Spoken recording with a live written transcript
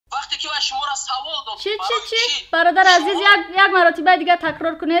که شما را سوال داد. چی؟ برادر عزیز یک مرتبه دیگه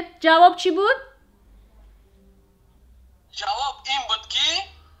تکرار کنید. جواب چی بود؟ جواب این بود که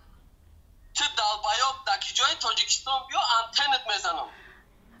تو دلبایاب در جای تاجیکستان بیا انتنت میزنم.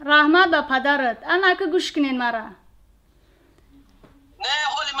 رحمت به پدرت. انا که گوش کنین مرا. نه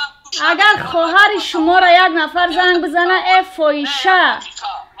حالی من اگر خواهر شما را یک نفر زنگ بزنه ای فایشه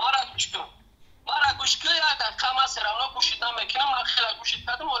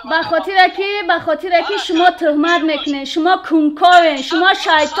به خاطر که شما تهمت میکنین، شما کنکاوین، شما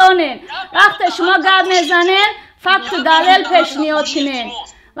شیطانین. وقتی شما گرد میزنین فقط دلیل پیشنهاد کنین.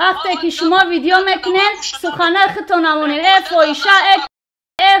 وقتی که شما ویدیو میکنین سخنه خودتون نمونین. ای فایشه،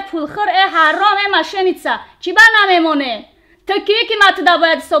 ای پولخور، ای حرام، ای مشنیتسا چی با نمیمونه؟ تکیه که ما تدا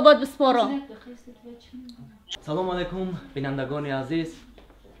باید ثابت بسپارم. سلام علیکم بینندگان عزیز.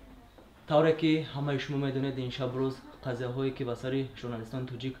 طوری که همه شما میدونید این شب روز قضیه هایی که به سر ژورنالیستان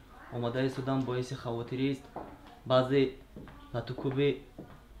توجیک آماده ایستادن باعث خواطری است. بعضی لطوکوب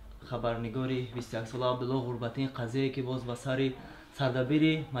خبرنگاری 21 ساله عبداللوҳ غوربатӣ قضیه که باز به سر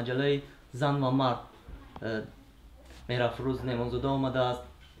سردبیری مجله زن و مرد مهرفروز نیعمانزادا آمده است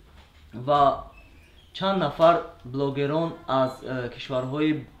و چند نفر بلاگران از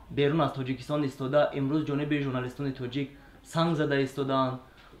کشورهای بیرون از تاجیکستان ایستاده امروز جانب ژورنالیستان تاجیک سنگ زده ایستادند،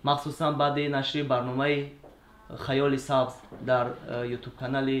 مخصوصا بعد نشر برنامه خیال سبز در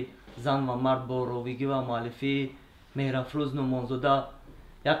ютюбканали زن و مرد با راویگی و مؤلفی مهرفروز نیعمانزادا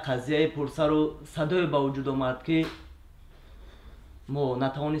یک قضیه پرسر و صدای به وجود آمد که ما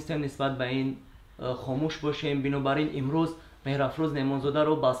نتوانستیم نسبت به این خاموش باشیم. بنابراین امروز مهرفروز نیعمانزادا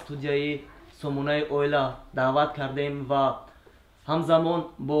رو به استودیای سامانه اویلا دعوت کردیم و همزمان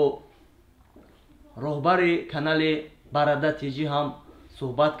با راهبری کانال Boroda.Tj هم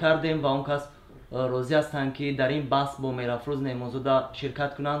صحبت کردیم و اون کس راضی هستند که در این بحث با مهرفروز نیعمانزادا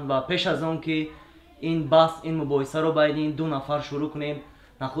شرکت کنند و پیش از آن که این بحث این مباحثه رو بین این دو نفر شروع کنیم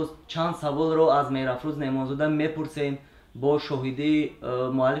نخست چند سوال رو از مهرفروز نیعمانزادا میپرسیم با شاهدی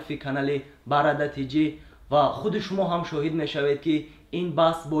مؤلف کانال Boroda.Tj و خود شما هم شاهد میشوید که این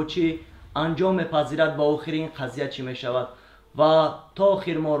بحث با چی انجام میپذیرد و آخرین قضیه چی میشود و تا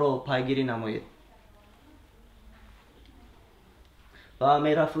آخر ما رو پیگیری نمایید. و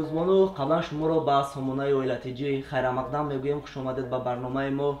مهرفروز بانو قبلا شما رو به سامانه اویلا.tj خیر مقدم میگویم. خوش آمدید به برنامه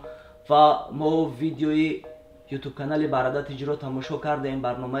ما و ما ویدیوی ютюбканали Boroda.tj رو تماشا کردیم،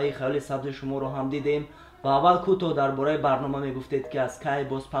 برنامه خیال سبز شما رو هم دیدیم و اول کوتاه درباره برنامه میگفتید که از کی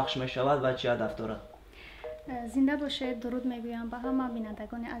باز پخش میشود و چه هدف دارد؟ زنده باشید. درود میگویم به همه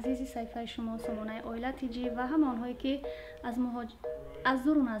بینندگان عزیزی صفحه شما سامانه اویلا.tj و همه آنهایی که از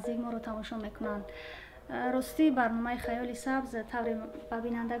دور و نزدیک ما رو تماشا میکنند. راستی برنامه خیال سبز طور به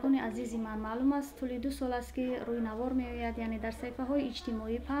بینندگان عزیزی من معلوم است طول 2 سال است که روی نوار می آید، یعنی در صفحه های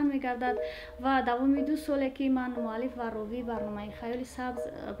اجتماعی پهن می گردد و دوام 2 ساله که من مؤلف و راوی برنامه خیال سبز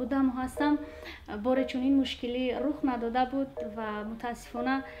بودم و هستم. بار چنین مشکلی رخ نداده بود و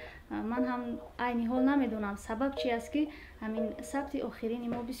متاسفانه من هم عین حال نمیدونم سبب چی است که همین ثبت آخرین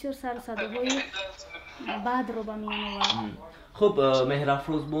ما بسیار سر و صداهای بد رو به میان آورد. خب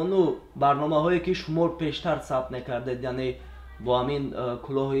مهرفروز بانو برنامه هایی که شما پیشتر ثبت نکردید یعنی با همین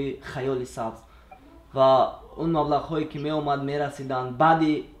کلاه خیال سبز و اون مبلغ هایی که می آمد می رسیدن بعد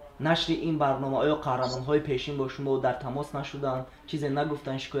نشر این برنامه آیا قهرمان های پیشین با شما در تماس نشدن؟ چیزی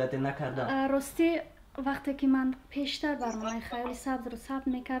نگفتن؟ شکایتی نکردن؟ راستی وقتی که من پیشتر برنامه خیال سبز رو ثبت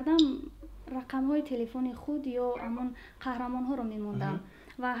میکردم رقم های تلفن خود یا همون قهرمان ها رو میموندم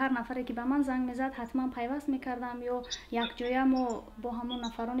و هر نفری که به من زنگ میزد حتما پیوست میکردم یا یک جایی ما با همون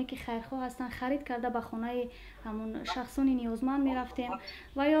نفرانی که خیرخواه هستن خرید کرده به خانه همون شخصان نیازمند میرفتیم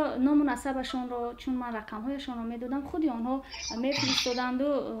و یا نامناسبشون رو چون من رقم هایشون رو میدادم خودی آنها میفرستادند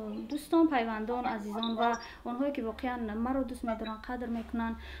و دوستان پیوندان عزیزان و آنهایی که واقعا مرا دوست میدارن قدر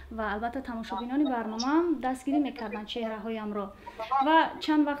میکنن و البته تماشابینان برنامه هم دستگیری میکردن چهره هایم را و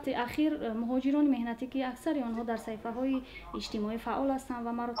چند وقت اخیر مهاجران مهنتی که اکثر آنها در صفحه های اجتماعی فعال هستند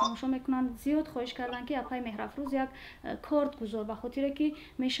و مرا تماشا میکنن زیاد خواهش کردن که اپای مهرفروز یک کارت گذار به خاطر که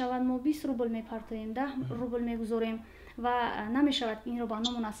میشود ما 20 روبل میپرتیم 10 روبل میگذاریم و نمیشود این رو با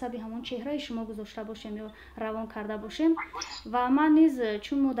نامناسب همون چهره شما گذاشته باشیم یا روان کرده باشیم و من نیز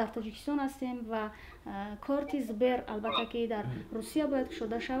چون ما در تاجیکستان هستیم و کارت زبر البته که در روسیه باید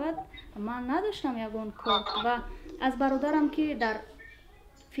شده شود من نداشتم یگان کارت و از برادرم که در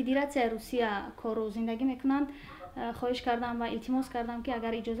فدراسیون روسیه کار و زندگی میکنند خواهش کردم و التماس کردم که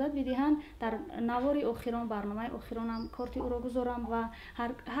اگر اجازت بدهند در نوار اخیران برنامه اخیران هم کارت او را گذارم و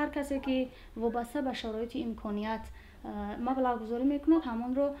هر کسی که وابسته به شرایط امکانیت مبلغ گذاری میکند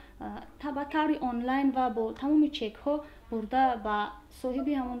همون رو به طور آنلاین و با تمام چک ها برده به صاحب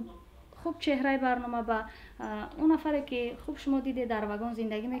همون خوب چهره برنامه با اون نفری که خوب شما دیده در واگن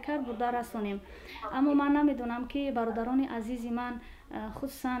زندگی میکرد برده رسونیم. اما من نمیدونم که برادران عزیزی من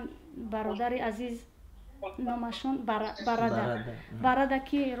خصوصا برادر عزیز نامشون برده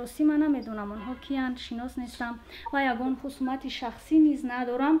که راستی من نمیدونم اونها کیان، شناس نیستم و یگان خصوصیت شخصی نیز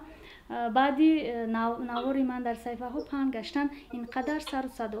ندارم. بعدی نواری من در صفحه ها پهن گشتن، اینقدر سر و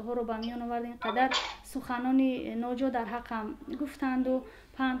صداها رو به میان آورد، اینقدر سخنان ناجا در حقم گفتند و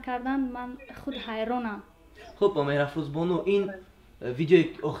پهن کردن، من خود حیرانم. خب مهرفروز بانو، این ویدیوی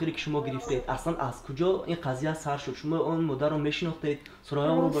آخری که شما گرفتید اصلا از کجا این قضیه سر شد؟ شما اون مادر رو میشناختید؟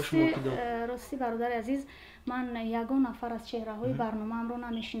 سراغ رو با شما کی داد؟ راستی برادر عزیز، من یگان نفر از چهره های برنامه رو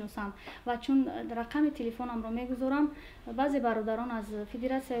نمیشناسم و چون رقم تلفنم رو میگذارم، بعضی برادران از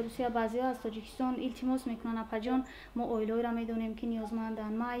فدراسیون روسیه، بعضی از تاجیکستان التماس میکنن اپاجان ما اویلای را میدونیم که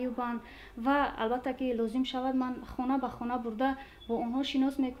نیازمندن، معیوبن و البته که لازم شود من خانه به خانه برده با اونها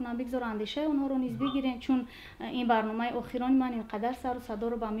شناس میکنم، بگذار اندیشه اونها رو نیز بگیرین، چون این برنامه اخیران من اینقدر سر و صدا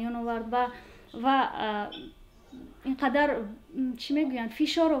رو به میان آورد و اینقدر چی میگوین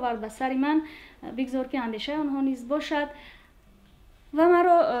فشار آورد به سر من، بگذار که اندیشه آنها نیز باشد. و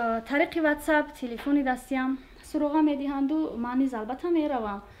مرا طریق واتساپ تلفن دستیم سراغ میدهند و من نیز البته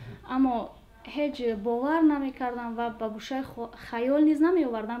میروم، اما هیچ باور نمیکردم و به گوشه خیال نیز نمی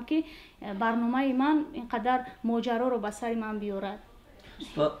آوردم که برنامه من اینقدر ماجرا رو به سر من بیارد.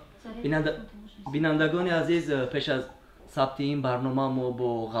 بینندگان عزیز، پیش از ثبت این برنامه ما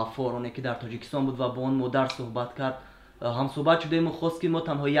با غفارانی که در تاجیکستان بود و با اون مادر صحبت کرد، هم صحبت شدیم و خواست که ما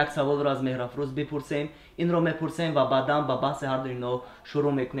تنها یک سوال رو از مهرفروز بپرسیم، این رو میپرسیم و بعدا با بحث هر دو اینا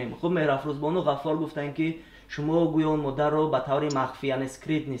شروع میکنیم. خب مهرفروز بانو غفار گفتن که شما گویا اون مادر رو به طور مخفی یعنی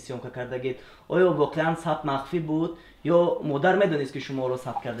اسکریپت نسیون کردید، آیا واقعا ثبت مخفی بود یا مادر میدونست که شما رو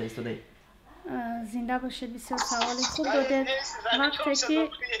ثبت کرده ایستاده؟ زنده باشید، بسیار سوال خوب دادید.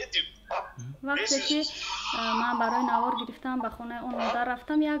 وقتی که من برای نوار گرفتم به خونه اون مادر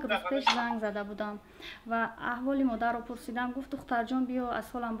رفتم، یک روز پیش زنگ زده بودم و احوال مادر رو پرسیدم، گفت دختر جان بیا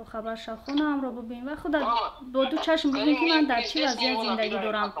از حالم با خبر شو، خونه هم رو ببین و خود با دو چشم ببین که من در چه وضعیت زندگی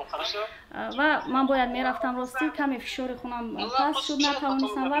دارم و من باید میرفتم. راستی کمی فشار خونم پس شد،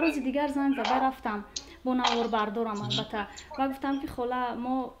 نتوانستم و روز دیگر زنگ زده رفتم با نوار بردارم البته و گفتم که خاله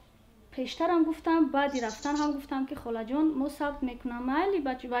ما پیشترم گفتم، بعدی رفتن هم گفتم که خاله جان ما ثبت میکنم، مالی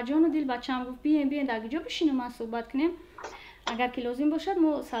با جان و دل بچه‌م گفت بیاین در اینجا بشینیم ما صحبت کنیم، اگر که لازم باشد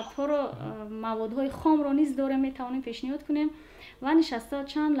ما ثبت ها رو موادهای خام رو نیز داریم میتونیم پیشنهاد کنیم و نشسته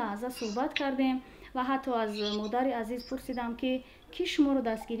چند لحظه صحبت کردیم و حتی از مادر عزیز پرسیدم که کی شما رو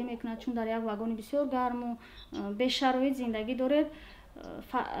دستگیری میکنه، چون در یک واگن بسیار گرم و به شرایط زندگی دارید.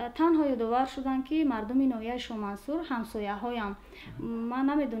 تنها یادآور شدن که مردم ناحیه شامنصور همسایه هایم. من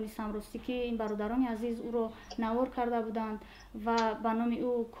نمیدونستم راستی که این برادران عزیز او رو نوار کرده بودند و به نام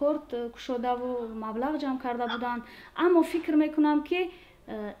او کرد کشاده و مبلغ جمع کرده بودند، اما فکر میکنم که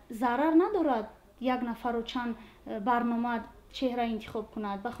ضرر ندارد یک نفر و چند برنامه چهره انتخاب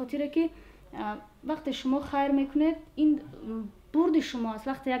کند، به خاطر که وقتی شما خیر میکنید این برد شماست،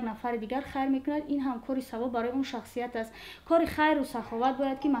 وقتی یک نفر دیگر خیر میکند این هم کاری ثواب برای اون شخصیت است. کار خیر و سخاوت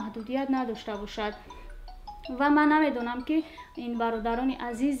باید که محدودیت نداشته باشد و من نمیدونم که این برادران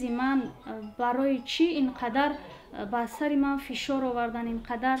عزیزی من برای چی اینقدر به سر من فشار آوردن،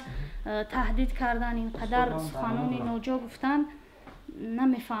 اینقدر تهدید کردن، اینقدر سخنان ناجا گفتن،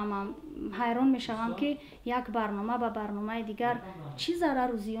 نمیفهمم. حیران میشوم که یک برنامه به برنامه دیگر چی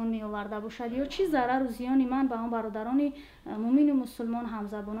ضرر و زیان می آورده باشد یا چی ضرر و زیانی من به آن برادران مؤمن و مسلمان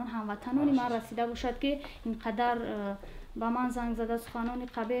همزبانان هموطنان من رسیده باشد که اینقدر به من زنگ زده سخنان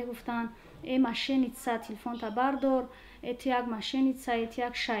قبیح گفتن، ای ماشینت سا تلفن تا بردار، ای تو یک ماشینت سا، ای تو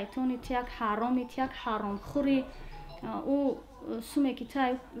یک شیطانی، تو یک حرامی، تو یک ҳаромхӯри، او سومی که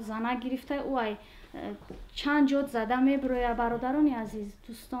تا زنه گرفته او ای چند جات زده میبروید. برادران عزیز،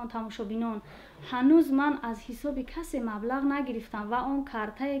 دوستان، تماشابینان، هنوز من از حساب کسی مبلغ نگرفتم و اون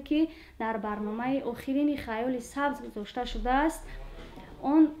کارتایی که در برنامه آخرین خیال سبز گذاشته شده است،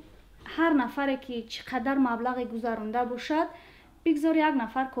 اون هر نفری که چقدر مبلغ گذرانده باشد، بگذار یک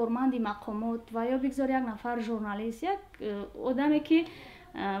نفر کارمند مقامات و یا بگذار یک نفر ژورنالیست، یک آدمی که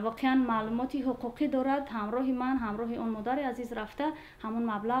واقعا معلوماتی حقوقی دارد، همراه من، همراه اون مادر عزیز رفته همون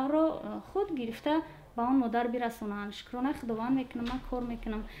مبلغ رو خود گرفته با اون مادر برسونن. شکرانه خداوند میکنم، من کار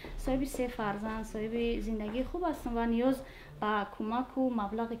میکنم، صاحب 3 فرزند، صاحب زندگی خوب هستم و نیاز به کمک و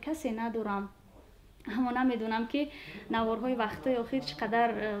مبلغ کسی ندارم. اما نمیدونم که نوارهای وقتای آخر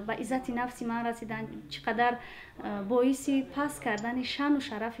چقدر به عزت نفسی من رسیدن، چقدر باعث پس کردن شان و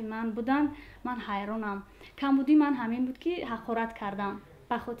شرف من بودن. من حیرانم. کمبودی من همین بود که حقارت کردم.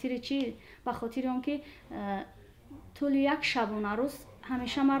 به خاطر چی؟ به خاطر اون که طول یک شبانه روز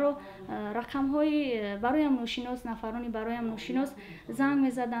ҳамеша маро рақамҳои бароям ношинос, нафарони бароям ношинос занг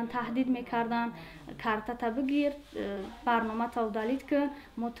мезаданд, таҳдид мекарданд, картата бигир, барномата удалид ки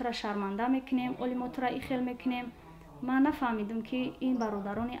мо тура шарманда мекунем, оли мо тура ихел мекунем. ман нафаҳмидам ки ин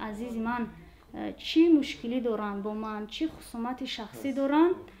бародарони азизи ман чӣ мушкилӣ доранд бо ман, чӣ хусумати шахсӣ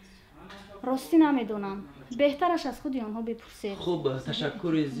доранд, ростӣ намедонам. беҳтараш аз худи онҳо бипурсед. хуб,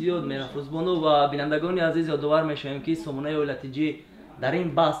 ташаккури зиёд Меҳрафрӯзбону ва бинандагони азиз ёдовар мешавем ки сомонаи Оила.Tj дар ин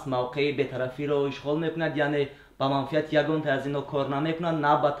баҳс мавқеи бетарафиро ишғол мекунад, яъне ба манфиати ягон та аз ино кор намекунад,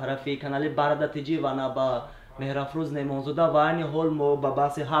 на ба тарафи канали Борода.Tj ва на ба Меҳрафрӯз Неъмонзода. ва айни ҳол мо ба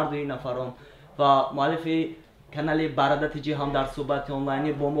баҳси ҳардуи нафарон ва муаллифи канали Борода.Tj ҳам дар суҳбати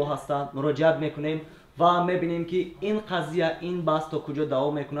онлайнӣ бо мо ҳастанд муроҷиат мекунем ва мебинем ки ин қазия, ин баҳс то куҷо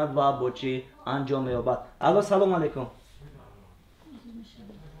давом мекунад ва бо чӣ анҷом меёбад. Алло, салому алайкум.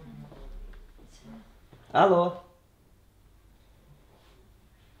 Алло.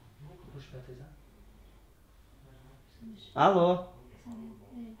 Алло.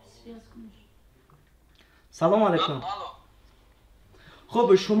 Салому алайкум. хуб,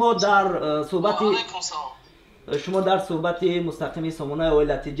 шумо дар суҳбати мустақими сомонаи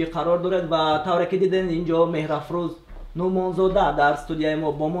Оила.Tj қарор доред ва тавре ки дидем инҷо Меҳрафрӯз Неъмонзода дар студияи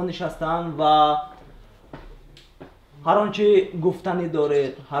мо бо мо нишастанд ва ҳар он чи гуфтанӣ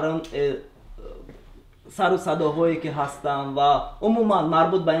доред, ҳар он сару садоҳое ки ҳастанд ва умуман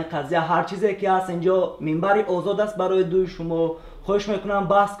марбут ба ин қазия ҳар чизе ки ҳаст инҷо минбари озод аст барои дуи шумо. хоҳиш мекунам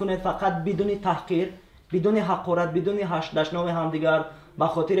баҳс кунед, фақат бидуни таҳқир, бидуни ҳақорат, бидуни дашноми ҳамдигар, ба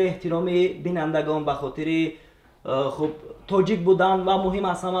хотири эҳтироми бинандагон, ба хотири хуб тоҷик будан ва муҳим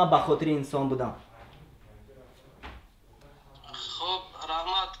аз ҳама ба хотири инсон будан. хуб,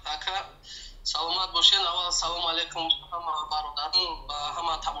 раҳмат ака, саломат бошед. аввал салом алайкум ҳама бародарон ва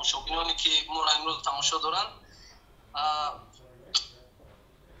ҳама тамошобиноне ки моро имрӯз тамошо доранд.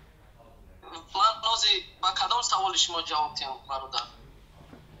 ман нози ба кадом саволи шумо ҷавоб диҳам бародар?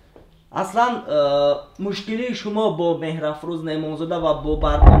 аслан мушкилии шумо бо Меҳрафрӯз Неъмонзода ва бо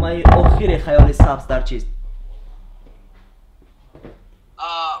барномаи охири хаёли сабз дар чист?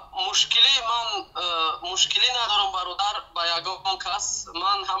 мушкилӣ надорам бародар ба ягон кас.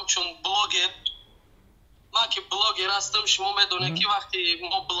 ман ҳамчун блогер, ман ки блогер ҳастам, шумо медонед ки вақте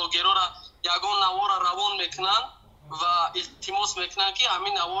мо блогерора ягон навора равон мекунанд ва илтимос мекунанд ки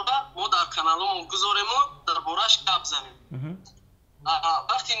ҳамин навора мо дар каналомон гузорему дар бораш гап занем.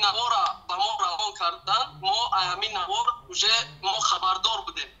 вақти навора ба мо равон кардан, мо ҳамин навор уже мо хабардор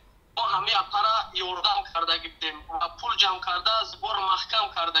будем, мо ҳами апара ёрдам кардаги будем ва пул ҷамъ карда збор маҳкам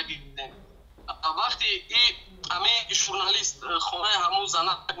кардаги будем. вақти ҳами журналист хонаи ҳамун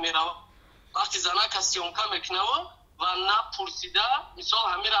занак меравад, вақти занака сёмка мекунава ва напурсида мисол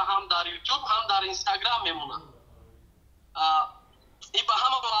ҳамира ҳам дар ютюб ҳам дар инстаграм мемонад. ин ба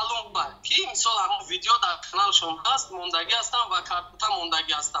ҳама маълум ба ки мисол ҳамун видео дар каналшон ҳаст, мондагӣ ҳастанд ва карта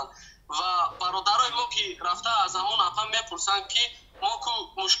мондагӣ ҳастанд. ва бародарои мо ки рафта аз ҳамун апа мепурсанд ки мо ку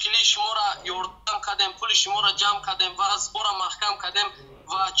мушкилии шуморо ёрдам кардем, пули шуморо ҷамъ кардем ва збора маҳкам кардем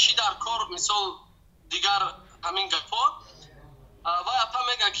ва чӣ дар кор мисол дигар ҳамин гапҳо. вай апа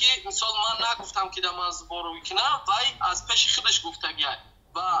мега ки мисол ман нагуфтам ки да ман збор мекунам, вай аз пеши худаш гуфтагиай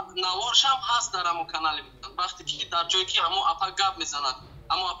ва наворшам ҳаст дар ҳамун канали. вақте ки дар ҷое ки ҳамун апа гап мезанад,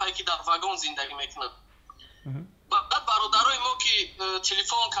 ҳамун апае ки дар вагон зиндагӣ мекунад. баъд бародарои мо ки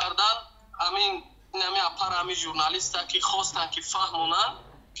телефон кардан, ҳамин апара ҳамин журналиста ки хостанд ки фаҳмонанд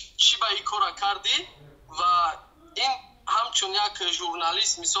чӣ ба ин кора кардӣ ва ин ҳамчун як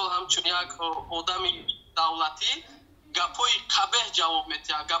журналист, мисол ҳамчун як одами давлатӣ гапҳои қабеҳ ҷавоб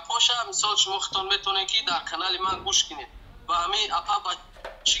медиҳад. гапҳоша мисол шумо хитон метавонед ки дар канали ман гӯш кинед ва ҳамин апа ба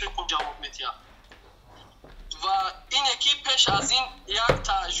чӣ гапҳо ҷавоб медиҳад. ва ине ки пеш аз ин як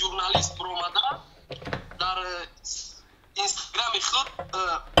та журналист биромада дар инстаграми худ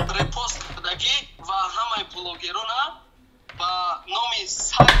репост кардагӣ ва ҳамаи блогерона ба номи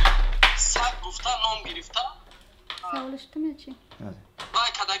саг гуфта ном гирифта вай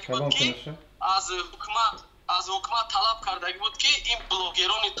кардагӣ буд ки аз ҳукумат талаб кардагӣ буд ки ин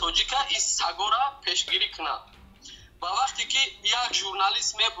блогерони тоҷика ин сагора пешгирӣ кунад. ва вақте ки як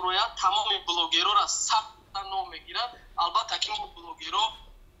журналист мебурояд тамоми блогерора саг ном мегирад, албатта ки мо блогеро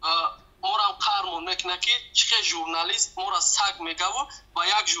морам қармон мекунад ки чихе журналист мора саг мегаву ва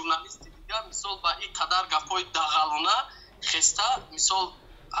як журналисти дигар мисол ба ин қадар гапҳои дағалона хеста мисол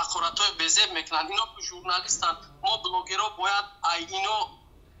ҳақоратҳои безеб мекунанд. ино журналистанд, мо блогеро бояд ай ино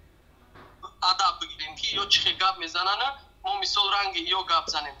адаб бигирем ки ё чихе гап мезананд, мо мисол ранги ё гап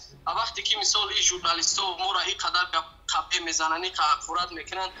занем. а вақте ки мисол ин журналистҳо мора ин қадар гап қабеҳ мезананд, ин ҳақорат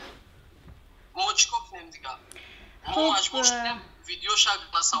мекунанд, мо чӣ кор кунем дигар? мо маҷбур шудем видеоша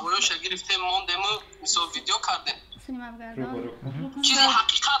масавоёша гирифтем мондем мисол видео кардем чизи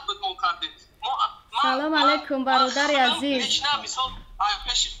ҳақиқат буд мо кардем. салом алайкум бародари азиз. лично мисол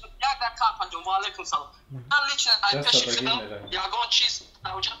айпеши як дақиқа ҷон ва алайкум салом. ман лично айпеши худам ягон чиз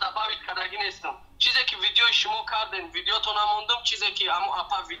тавҷа дабавит кардаги нестам. чизе ки видеои шумо кардем видеото намондам, чизе ки амо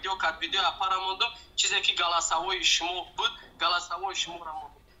апа видео кард видео апа рамондам, чизе ки галасавои шумо буд галасавои шумо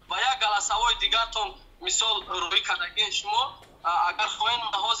рамондам. ва як галасавои дигартон мисол рӯи кардаги шумо агар хоҳем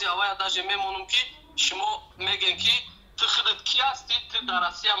маҳози авая даже мемонам ки шумо мегем ки ту худат ки ҳастӣ, ту дар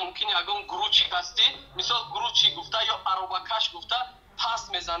Россия мумкин ягон гуручик ҳастӣ, мисол гуручик гуфта ё аробакаш гуфта паст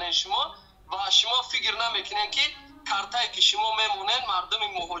мезанен шумо ва шумо фикр намекунед ки картае ки шумо мемонед мардуми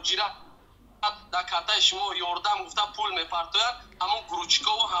муҳоҷира дар картаи шумо ёрдам гуфта пул мепартоянд, ҳамон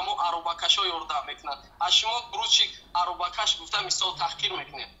гуручикову ҳамон аробакашо ёрдам мекунанд. аз шумо гуручик аробакаш гуфта мисол таҳқир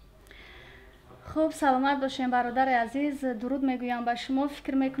мекунед. хуб саломат бошем бародари азиз, дуруд мегӯям ба шумо.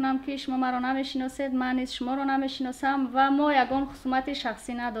 фикр мекунам ки шумо маро намешиносед, ман низ шуморо намешиносам ва мо ягон хусумати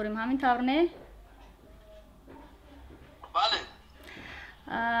шахсӣ надорем, ҳамин тавр не? бале.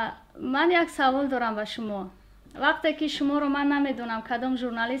 ман як савол дорам ба шумо. вақте ки шуморо ман намедонам кадом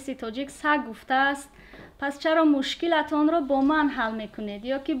журналисти тоҷик саг гуфтааст, пас чаро мушкилатонро бо ман ҳал мекунед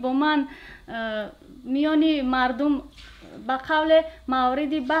ё ки бо ман миёни мардум ба қавле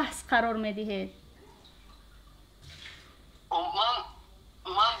мавриди баҳс қарор медиҳед?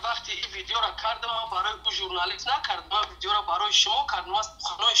 ман вақти ин видеоро кардам барои ӯ журналист накардам, ман видеоро барои шумо кардам, аз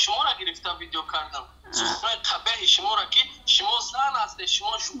суханои шуморо гирифта видео кардам, суханои қабеҳи шуморо ки шумо зан ҳастед,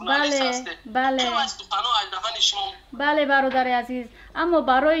 шумо журналист ҳастед. бале бародари азиз, аммо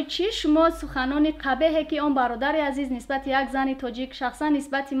барои чӣ шумо суханони қабеҳе ки он бародари азиз нисбати як зани тоҷик шахсан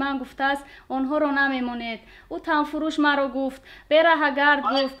нисбати ман гуфтааст онҳоро намемонед? ӯ танфурӯш маро гуфт, бераҳагард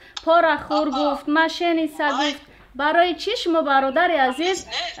гуфт, порахӯр гуфт, машениса гуфт. барои чӣ шумо бародари азиз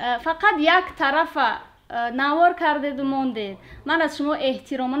фақат як тарафа навор кардеду мондед? ман аз шумо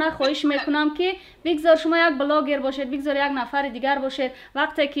эҳтиромона хоҳиш мекунам ки бигзор шумо як блогер бошед, бигзор як нафари дигар бошед,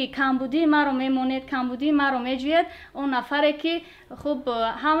 вақте ки камбудии маро мемонед, камбудии маро меҷӯед, он нафаре ки хуб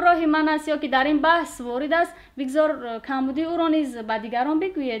ҳамроҳи ман аст ё ки дар ин баҳс ворид аст, бигзор камбудии ӯро низ ба дигарон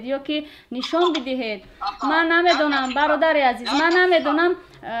бигӯед ё ки нишон бидиҳед. ман намедонам бародари азиз, ман намедонам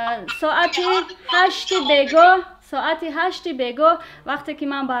соати 8 бегоҳ вақте ки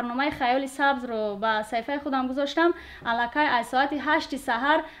ман барномаи хаёли сабзро ба саҳифаи худам гузоштам, аллакай аз соати 8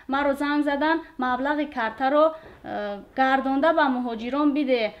 саҳар маро занг задан маблағи картаро гардонда ба муҳоҷирон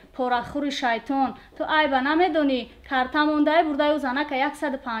биде, порахӯри шайтон, ту айба намедонӣ карта мондаи бурдаю занака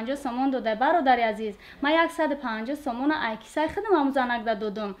 150 сомон додай? бародари азиз, ман 150 сомона айкисаи худам ҳамун занак да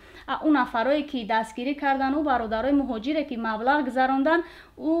додам. ӯ нафарое ки дастгирӣ кардан, ӯ бародарои муҳоҷире ки маблағ гузарондан,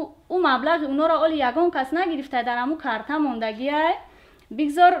 ӯ маблағи уноро оли ягон кас нагирифта, дар ҳамун карта мондагиай?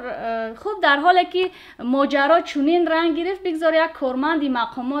 бигзор хуб дар ҳоле ки моҷаро чунин ранг гирифт, бигзор як корманди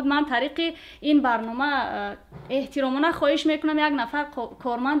мақомот, ман тариқи ин барнома эҳтиромона хоҳиш мекунам як нафар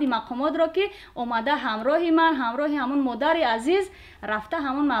корманди мақомотро ки омада ҳамроҳи ман, ҳамроҳи ҳамун модари азиз рафта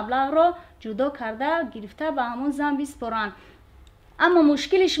ҳамун маблағро ҷудо карда гирифта ба ҳамун зан биспоранд. аммо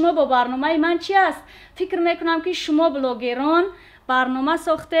мушкили шумо бо барномаи ман чӣ аст? фикр мекунам ки шумо блогерон барнома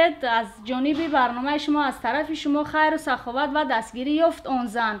сохтед, аз ҷониби барномаи шумо, аз тарафи шумо хайру саховат ва дастгирӣ ёфт он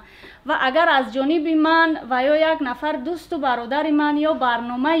зан, ва агар аз ҷониби ман ва ё як нафар дӯсту бародари ман ё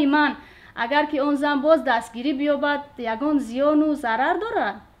барномаи ман агар ки он зан боз дастгирӣ биёбад, ягон зиёну зарар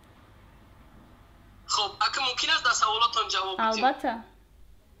дорад? хуб ака мумкин аст дар саволотон ҷавоб бидем? албатта.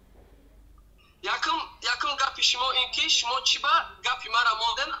 якум гапи шумо ин ки шумо чӣ ба гапи мара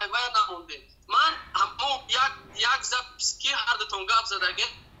монден айвая намондед? ман ҳамон як записки ҳардутон гап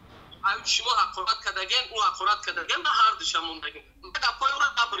задаген, шумо ҳақорат кардаген, ӯ ҳақорат кардаген, ба ҳардуша мондаген. гапҳои ӯро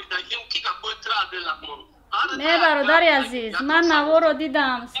набуридагем ки гапҳои тира адилак монд. не бародари азиз, ман наворо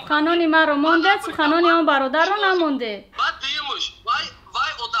дидам, суханони маро мондед, суханони он бародарро намондед. баъд дуюмш вай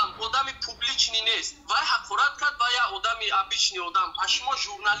одами публични нест, вай ҳақорат кард, вай як одами обични одам. а шумо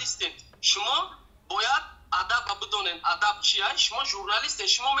журналистед, шумо бояд адаб бидонен. адаб чия? шумо журналистед,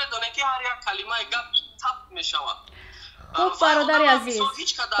 шумо медонед ки ҳар як калимаи гап сабт мешавад. хуб бародари азиз,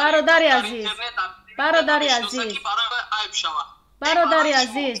 бародари азиз, бародари азиз, бародари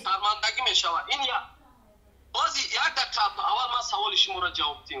азиз, шармандагӣ мешавад. ин бози як дақиқа аввал ман саволи шуморо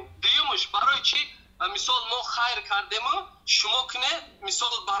ҷавоб диҳам. дуюмш барои чӣ мисол мо хайр кардему шумо кине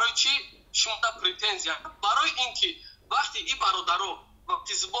мисол барои чӣ шумо да претензия? барои ин ки вақти ин бародаро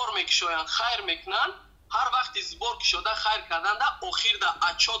вақти збор мекушоянд хайр мекунанд, ҳар вақти збор кушода хайр карданда охир да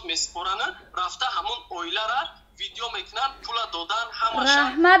отчет месупоранд, рафта ҳамун оилара видео мекунанд, пула додан ҳамаша.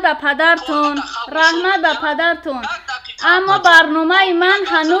 раҳмат ба падартон, раҳмат ба падартон. اما برنامه من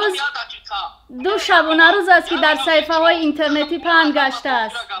هنوز 2 شبانه روز است که در صفحه های اینترنتی پهن گشته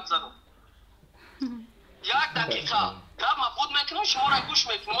است. 1 دقیقه گپ ما بود میکنم شما را گوش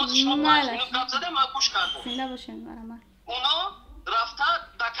میکنم. ما شما 5 مینوت گپ زده من گوش کردم. زنده باشین برام. اونا رفته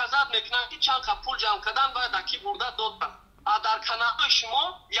دکزد میکنن که چند قبل پول جمع کردن و دکی برده دادن. در کانال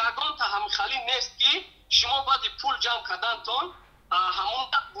شما یگان تا همخالی نیست که شما باید پول جمع کردنتون همون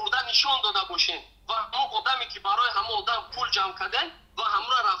برده نشان داده باشین و همون آدمی که برای همون آدم پول جمع کردن و همون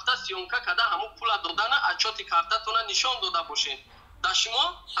را رفته سیونکه کرده همون پول دادن اچاتی کارتتون نشان داده باشین. در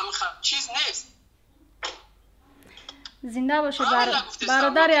شما همخالی چیز نیست. زنده باشید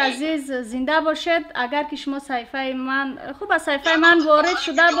برادر عزیز، زنده باشید. اگر که شما صفحه من خوب از صفحه من وارد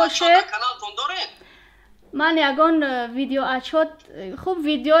شده باشید، من یگان ویدیو اچات خوب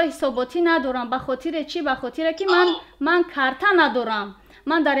ویدیو حساباتی ندارم. به خاطر چی؟ به خاطر که من کارت ندارم.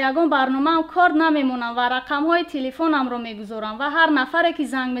 من در یگان برنامه کار نمیمونم و رقم های تلفنم رو میگذارم و هر نفری که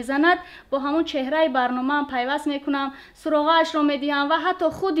زنگ میزند با همون چهره برنامه پیوست میکنم، سراغش رو میدیم و حتی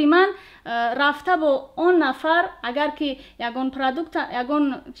خودی من رفته با اون نفر اگر که یگان پروداکت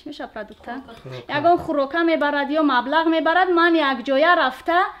یگان چی میشه پروداکت یگان خوراک میبرد یا مبلغ میبرد، من یک جای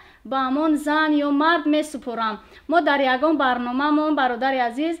رفته با همون زن یا مرد می سپرم. ما در یگان برنامه من برادر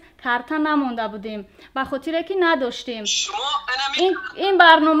عزیز کارت نمونده بودیم به خاطر که نداشتیم. این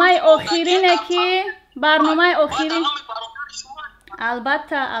برنامه آخرینه که برنامه آخرین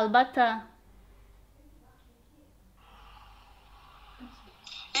البته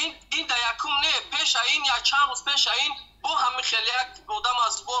این در یکم نه پیش این یا چند روز پیش این با همین خیلی یک آدم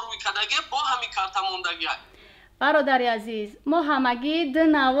از بار روی کدگی با همین کارت موندگی. برادر عزیز ما همگی 2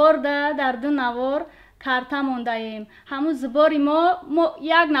 نوار در 2 نوار کارت مونده ایم. همون زباری ما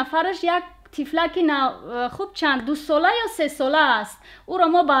یک نفرش یک تیفلکی خوب چند 2 ساله یا 3 ساله است، او را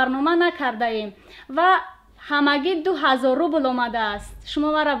ما برنامه نکرده ایم و همگی 2000 روبل آمده است.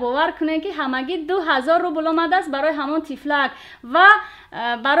 شما مرا باور کنید که همگی 2000 روبل آمده است برای همون تیفلک و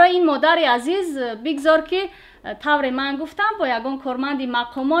برای این مادر عزیز بگذار که طور من گفتم با یگان کارمند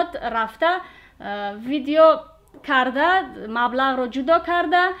مقامات رفته ویدیو کرده، مبلغ رو جدا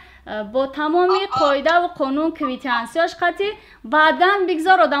کرده با تمامی قاعده و قانون کویتانسیاش قطعی بعداً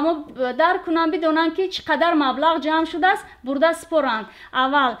بگذار آدمو در کنن بدونن که چقدر مبلغ جمع شده است برده سپرند.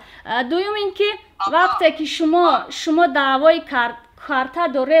 اول دوم این که وقتی که شما دعوای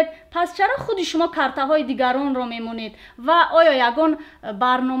کارت دارید پس چرا خود شما کارت های دیگران رو میمونید و آیا یگان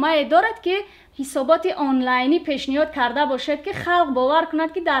برنامه دارد که حسابات آنلاینی پیشنهاد کرده باشد که خلق باور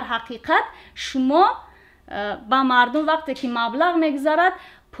کند که در حقیقت شما با مردم وقتی که مبلغ میگذارد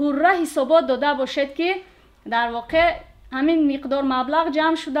پوره حسابات داده باشد که در واقع همین مقدار مبلغ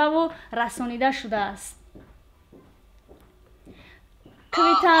جمع شده و رسانیده شده است.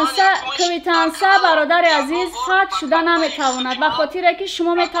 کویتانسا برادر عزیز قطع شده نمیتواند به خاطر که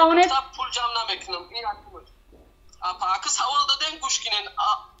شما میتوانید پول جمع نمیکنم. این اپا سوال دادم گوش کنین.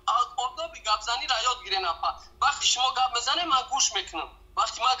 آداب گپ زنی را یاد گیرین اپا. وقتی شما گپ میزنید من گوش میکنم.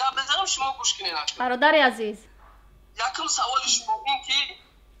 وقتی من گپ بزنم شما گوش کنین. برادر عزیز یکم سوال شما این که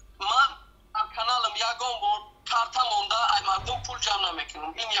من کانالم یگان بار کارت مونده ای مردم پول جمع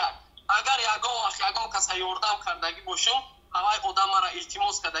نمیکنم. این یک اگر یگان کسی یاردم کردگی باشم هوای آدم مرا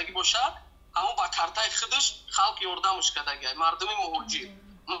التماس کردگی باشه همون با کارتای خودش خلق یاردمش کردگی مردم مهاجر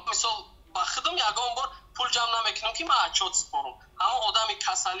مثال با خودم یگان بار پول جمع نمیکنم که من اچات سپارم همون آدمی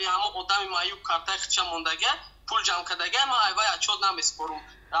کسلی همون آدمی معیوب کارتای خودش موندگی پول جمع کردگی من ایوای اچات نمیسپارم.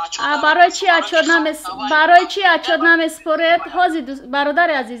 برای چی اچات نمیسپارید؟ برادر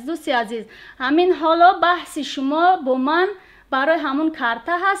عزیز، دوستی عزیز، همین حالا بحث شما با من برای همون کارت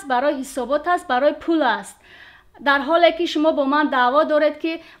هست، برای حسابات هست، برای پول است. در حالی که شما با من دعوا دارید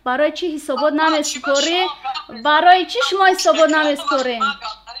که برای چی حسابات نمیسپاری، برای چی شما حسابات نمیسپاری؟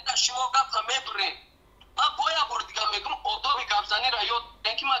 شما گپ نمیبرین. من باید بار دیگه میگم آداب گپ زنی را یاد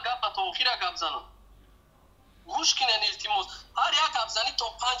اینکه من گپ تا آخر گپ زنم. گوش کنین التماس. هر یک گپ زنی تا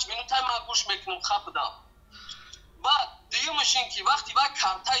 5 مینوت من گوش میکنم خپدم. بعد دیگه‌ش این که وقتی با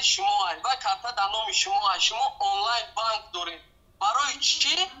کارت شما و کارت در نام شما آنلاین بانک دارید. برای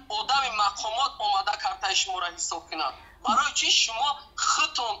چی آدم مقامات اومده کارت شما را حساب کنند؟ برای چی شما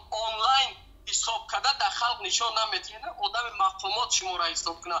خودتون آنلاین حساب کرده در خلق نشان نمیتونید آدم مقامات شما را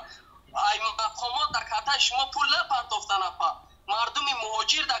حساب کنند؟ ای مقامات در کارت شما پول نپرداختن اپا مردم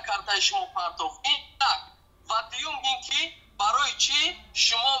مهاجر در کارت شما پرداخت. این یک و دیوم این که برای چی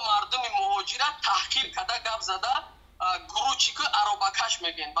شما مردم مهاجر تحقیر کرده گپ زده گروه چی که عربکش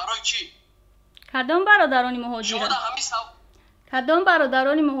میگن؟ برای چی؟ کدام برادران مهاجر؟ شما در همین کدام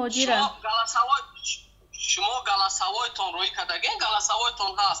برادران مهاجر؟ шумо галасавойтон рӯй кардагин,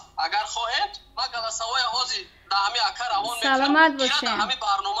 галасавойтон ҳаст. Агар хоҳед, ма галасавои ҳозир да ҳами ака равон мекунам. Саломат бошед. Да ҳами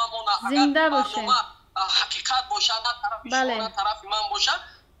барномамон зинда бошед. ҳақиқат бошад, на тарафи шумо, на тарафи ман бошад,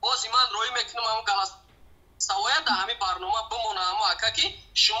 бози ман рӯй мекунам ҳамон галасавоя да ҳами барнома бимона ҳамо ака ки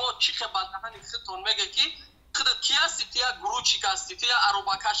шумо чӣ хел ба даҳани худтон меге ки худат ки ҳасти, ту як гуручик ҳасти, ту як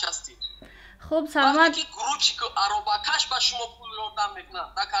аробакаш ҳасти. Хуб, саломат. Вақте ки гуручик аробакаш ба шумо пул ёрдам мекунад,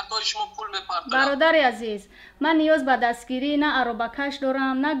 да картои шумо пул мепартояд. бародари азиз, ман ниёз ба дастгирӣ на аробакаш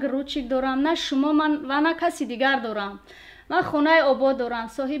дорам, на гуручик дорам, на шумо ва на каси дигар дорам. ман хонаи обод дорам,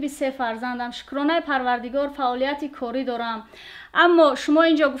 соҳиби 3 фарзандам, шукронаи парвардигор, фаъолияти корӣ дорам. аммо шумо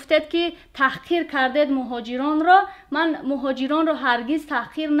инҷо гуфтед ки таҳқир кардед муҳоҷиронро. ман муҳоҷиронро ҳаргиз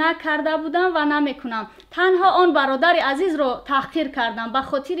таҳқир накарда будам ва намекунам. танҳо он бародари азизро таҳқир кардам. ба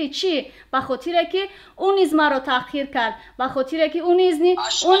хотири чӣ? ба хотире ки ӯ низ маро таҳқир кард, ба хотире ки ӯ низ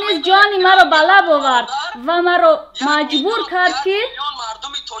ҷони маро ба лаб овард ва маро маҷбур кард ки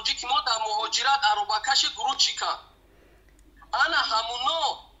мардуми тоҷики мо дар муҳоҷират аробакаши гуручика ана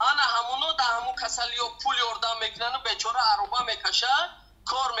ҳамуно да ҳамун касалиё пул ёрдам мекунанд, бечора ароба мекаша,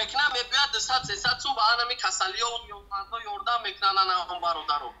 кор мекунад, мебиёд 200-300 сум ба анами касалиё ёрдам мекунанд ана ҳам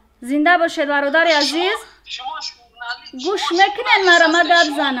бародаро. зинда бошед бародари азиз. гӯш мекунед мара, ма гап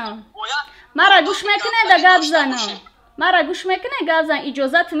занам. мара гӯш мекунед да гап занам. мара гӯш мекунед гап занам.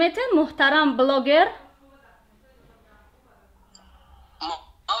 иҷозат метед муҳтарам блогер?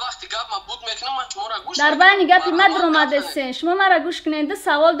 дар байни гапи ма дуромадестен. шумо мара гӯш кунед,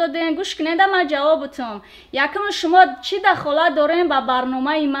 савол доден, гӯш кунед, ма ҷавобатон. якум шумо чӣ дахолат дорем ба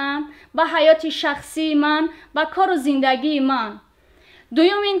барномаи ман, ба ҳаёти шахсии ман, ба кору зиндагии ман?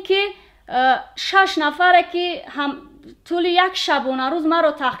 дуюм ин ки 6 нафаре ки тӯли як шабона рӯз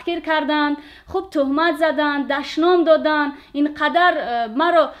маро таҳқир карданд, хуб тӯҳмат заданд, дашном доданд, инқадар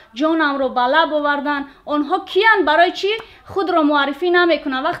маро ҷонамро ба лаб оварданд. онҳо киянд? барои чӣ худро муаррифӣ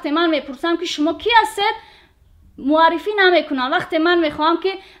намекунанд? вақте ман мепурсам ки шумо ки ҳастед, муаррифӣ намекунанд. вақте ман мехоҳам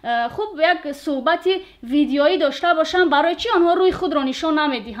ки хуб як суҳбати видеоӣ дошта бошам, барои чӣ онҳо рӯи худро нишон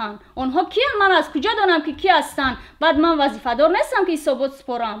намедиҳанд? онҳо киянд? ман аз куҷо донам ки ки ҳастанд? баъд ман вазифадор нестам ки ҳисобот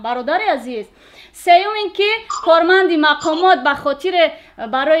спорам. бародари азиз, сеюм ин ки корманди мақомот ба хотире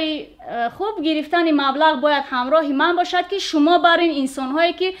барои хуб гирифтани маблағ бояд ҳамроҳи ман бошад ки шумо бар ин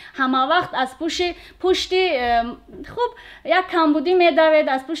инсонҳое ки ҳамавақт аз пушти хуб як камбудӣ медавед,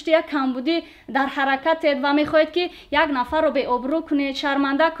 аз пушти як камбудӣ дар ҳаракатед ва мехоҳед ки як нафарро беобрӯ кунед,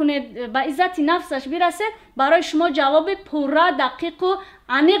 шарманда кунед, ба иззати нафсаш бирасед. барои шумо ҷавоби пурра, дақиқу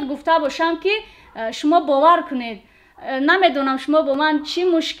аниқ гуфта бошам ки шумо бовар кунед. намедонам шумо бо ман чӣ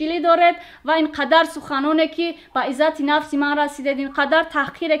мушкилӣ доред ва инқадар суханоне ки ба иззати нафси ман расидед, инқадар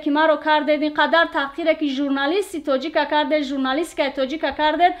таҳқире ки маро кардед, инқадар таҳқире ки журналисти тоҷика кардед, журналисткаи тоҷика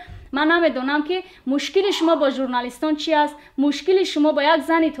кардед. ман намедонам ки мушкили шумо бо журналистон чӣ аст, мушкили шумо бо як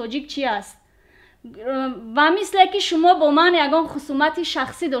зани тоҷик чӣ аст. ва мисле ки шумо бо ман ягон хусумати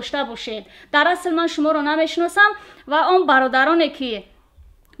шахсӣ дошта бошед. дар асл ман шуморо намешиносам ва он бародароне ки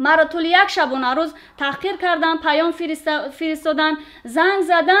маро тӯли як шабона рӯз таҳқир кардан, паём фиристодан, занг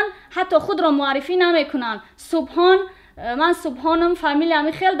задан, ҳатто худро муаррифӣ намекунанд. субҳон, ман субҳоным,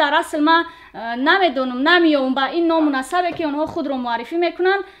 фамилиями хел дар асл ман намедонам, намеёбам ба ин ному насабе ки онҳо худро муаррифӣ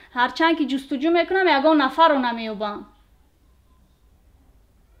мекунанд. ҳарчанд ки ҷустуҷӯ мекунам, ягон нафарро намеёбам.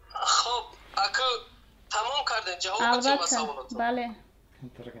 хуб, ака тамом кардем ҷавоб ба саволотон. бале.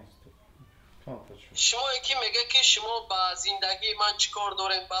 шумо ки мега ки шумо ба зиндагии ман чикор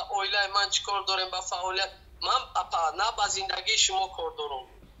дорем, ба оилаи ман чикор дорем, ба фаъолият ман на ба зиндагии шумо кор дорам.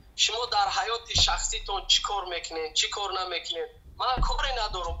 шумо дар ҳаёти шахситон чикор мекунед, чикор намекунед, ман коре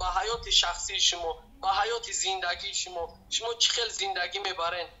надорам ба ҳаёти шахсии шумо, ба ҳаёти зиндагии шумо. шумо чӣ хел зиндагӣ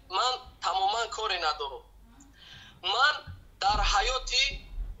мебарен, ман тамоман коре надорам. ман дар ҳаёти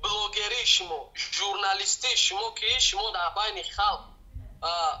блогерии шумо, журналистии шумо ки шумо дар байни халқ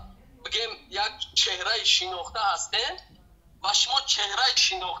бигем як чеҳраи шинохта ҳастед ва шумо чеҳраи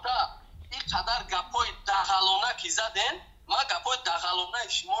шинохта ин қадар гапҳои дағалона ки заден, ман гапҳои дағалонаи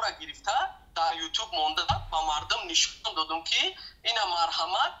шуморо гирифта дар ютуб монда ба мардум нишон додам ки ина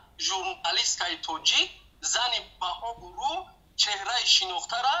марҳамат журналисткаи тоҷик зани баҳобурӯ чеҳраи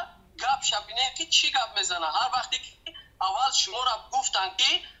шинохтара гап шабинем ки чӣ гап мезана. ҳар вақте ки аввал шуморо гуфтанд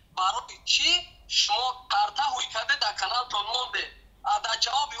ки барои чӣ шумо қарта ҳуй карде дар каналтон монде, дар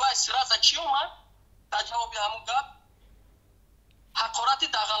ҷавоби вай сираза чӣ омад? дар ҷавоби ҳамун гап ҳақорати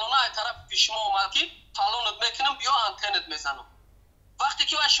дағалона аз тарафи шумо омад ки фалонат мекунам биё антенат мезанам. вақте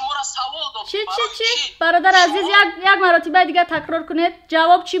ки вай шуморо савол дод чӣ бародар азиз, як маротиба дигар такрор кунед.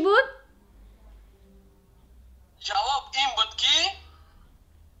 ҷавоб чӣ буд? ҷавоб ин буд ки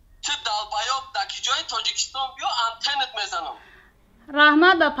ту یا در جای تاجیکستان بیا انتنت میزنم.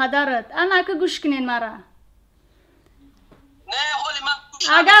 رحمت به پدرت. انا که گوش کنین مرا. نه حالی من گوش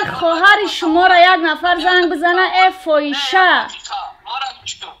اگر خواهر شما را یک نفر زنگ بزنه ای فایشه. مرا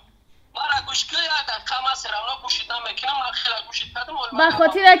گوش کن. مرا گوش کن یک دقیقه من سرمنا گوشیدم میکنم. من خیلی گوشید کردم.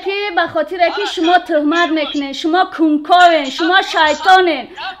 به خاطر که شما تهمت میکنین، شما کنکاوین، شما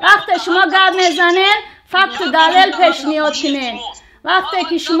شیطانین. وقتی شما گپ میزنین فقط دلیل پیشنهاد کنین. وقتی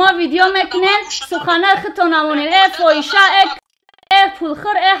که شما ویدیو میکنین سخنه خودتون نمونین. ای فایشه، ای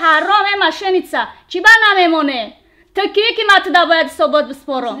پولخور، ای حرام، ای مشنیتسا چی با نمیمونه؟ تو کیه که متدا باید ثبات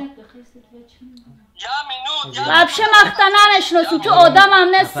بسپارم؟ وابشه مختنه نشناسم. تو آدم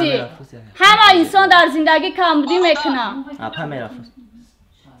هم نستی. همه انسان در زندگی کمبودی میکنه.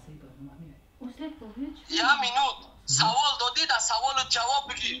 یا مینوت سوال دادی در سوال جواب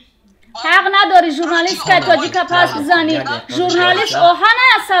بگی. حق نداری ژورنالیست که تاجیک پس بزنی. ژورنالیست آهن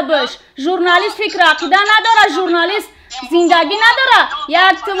عصبش. ژورنالیست فکر عقیده نداره. ژورنالیست زندگی نداره.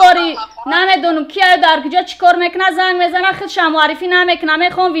 یک تواری نمیدونم کیه در کجا چیکار میکنه زنگ میزنه خودش معرفی نمیکنه.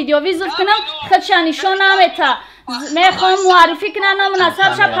 میخوام ویدیو ویزوف کنم خودش نشون نمیده. میخوام معرفی کنم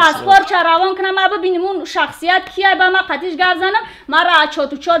نسبش پاسپورت چه روان کنم ما ببینیم اون شخصیت کیه با ما قطعش گپ زنم ما را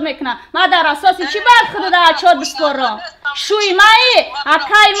اچات و چاد میکنه. ما در اساس چی بر خود در اچات بسپارم؟ شوی مایی،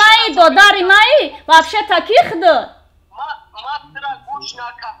 اکای مایی، داداری مایی وابشه تکی خود. ما ترا گوش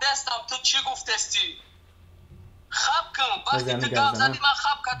نکردستم تو چی گفتستی؟ خواب کن. وقتی تو گپ زدی من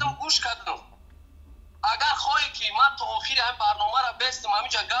خواب کردم گوش کردم. اگر خواهی که من تا آخر این برنامه را بستم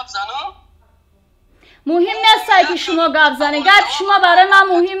همینجا گپ زنم مهم نیست که شما گپ زنید. گپ شما برای من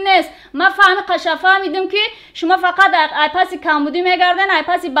مهم نیست. من فهمیدم که شما فقط ایپاسی کمبودی میگردن،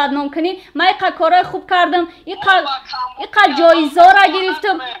 ایپاسی بدنام کنی. من یک کارای خوب کردم، یک جایزه را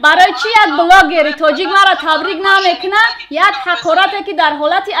گرفتم. برای چی یک بلاگر تاجیک مرا تبریک نمیکنه؟ یک حقارتی که در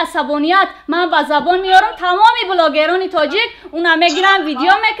حالت عصبانیت من به زبان میارم. تمامی بلاگران تاجیک اونا میگیرن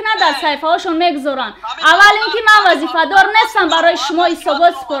ویدیو میکنن در صفحه هاشون میگذارن. اول اینکه من وظیفه دار نیستم برای شما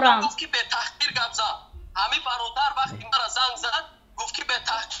ثبات سپارم. همین برادر وقتی مرا زنگ زد گفت که به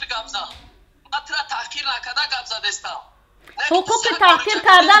تحقیر گپ زد. من ترا تحقیر نکرده گپ زدستم. حقوق تحقیر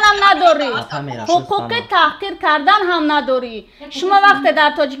کردن هم نداری. حقوق تحقیر کردن هم نداری. شما وقت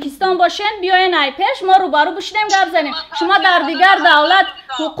در تاجیکستان باشین بیاین ای پیش ما روبرو بشینیم گپ زنیم. شما در دیگر دولت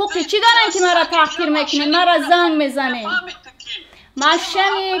حقوق چی دارن که مرا تحقیر میکنین، مرا زنگ میزنین؟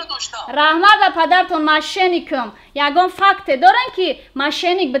 مشنیک رحمت به پدرتون مشنیکم یگان فکت دارن که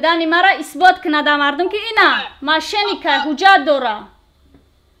مشنیک بدنی مرا اثبات کنه در مردم که اینا مشنیک حجت داره.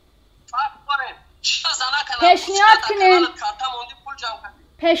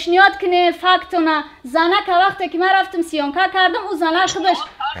 پیشنهاد کنین فکتونه. زنه که وقتی که من رفتم سیانکه کردم او زنه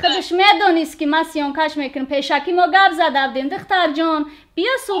خودش میدونست که من سیانکش میکنم. پیشکی ما گپ زده بودیم دختر جان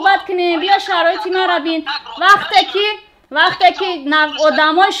بیا صحبت کنین، بیا شرایطی مرا بین. وقتی که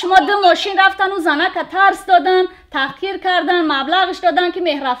آدمای شما دو ماشین رفتن و زنه که ترس دادن، تحقیر کردن، مبلغش دادن که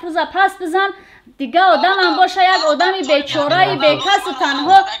مهرفروز پس بزن. دیگه آدم هم باشه یک آدمی بیچاره بیکس و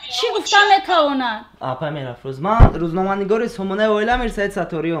تنها چی گفتن میتواند؟ آپا مهرفروز من روزنامه‌نگار سامانه اویلا مирсаид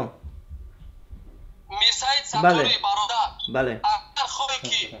Сатториён. مирсаид Сатториён برادر. بله. اگر خواهی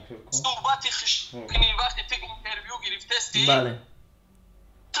که صحبتی خوش کنی وقتی تو اینترویو گرفتستی. بله.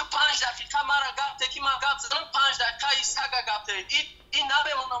 تو 5 دقیقه مرا گفته که من گپ زدم 5 دقیقه ایستگا گفته این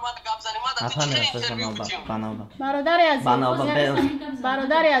نمیمونه من گپ زنم من در دیگه اینترویو بودیم.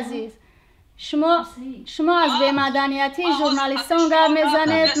 برادر عزیز شما از بی‌مدنیتی ژورنالیستان گپ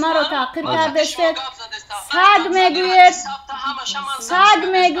میزنید، مرا تحقیر کردید. سگ میگوید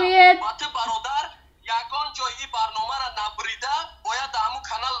یگان جایی برنامه را نبریده باید همون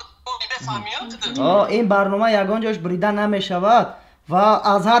کانال بفهمید. این برنامه یگان جاش بریده نمیشود و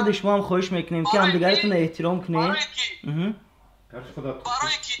از هر دو شما هم خواهش میکنیم که همدیگرتون احترام کنید.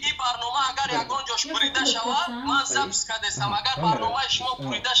 برای که این برنامه اگر یگان جاش بریده شود من ضبط کردم. اگر برنامه شما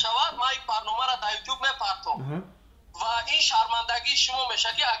بریده شود من این برنامه را در یوتیوب میپرتم و این شرمندگی شما میشه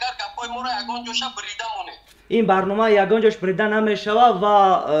که اگر گپای ما را یگان جاش بریده مونه. این برنامه یگان جاش بریده نمیشود.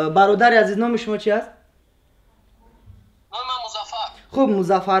 و برادر عزیز نام شما چی است؟ نام مظفر. خوب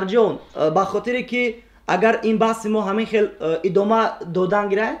مظفر جان، به خاطر که اگر این بحث ما همین خیلی ادامه دادن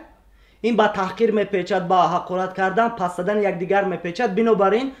گیره این با تحقیر میپیچد، با حقارت کردن پس دادن یکدیگر میپیچد.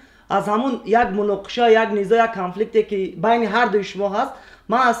 بنابراین از همون یک مناقشه، یک نزاع، یک کانفلیکتی که بین هر دوی شما هست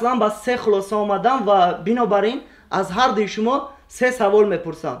من اصلا با 3 خلاصه آمدم و بنابراین از هر دوی شما 3 سوال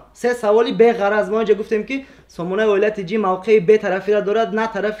میپرسم. 3 سوالی به غرض. ما اینجا گفتیم که سامانه Oila.Tj موقع به طرفی را دارد، نه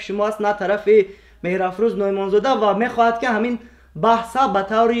طرف شما است نه طرف مهرفروز نیعمانزاده و میخواهد که همین بحث به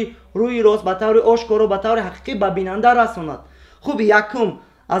طور روی راست، به طور آشکارا، به طور حقیقی به بیننده رساند. خوب یکم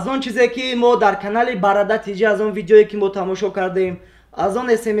از آن چیزی که ما در کانال Boroda.Tj از آن ویدیویی که ما تماشا کردیم، از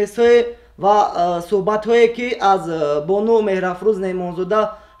آن SMS های و صحبت هایی که از بانو مهرفروز نیعمانزاده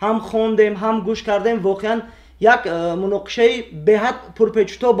هم خوندیم هم گوش کردیم، واقعا یک مناقشه بهت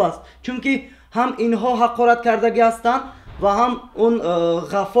پرپیچ‌وتاب است، چون که هم اینها حقارت کردگی هستند و هم اون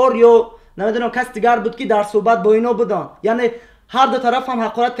غفار یا نمیدونم کس دیگر بود که در صحبت با اینا بودن، یعنی هر دو طرف هم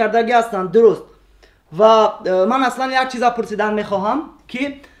حقارت کردگی هستند. درست. و من اصلا یک چیز پرسیدن میخواهم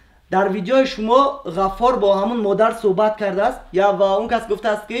که در ویدیو شما غفار با همون مادر صحبت کرده است یا و اون کس گفته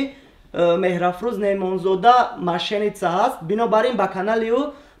است که مهرفروز نیعمانزاده مشنیدسه است، بنابراین به کانال او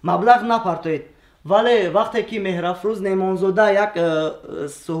مبلغ نپرتوید. ولی وقتی که مهرفروز نیعمانزاده یک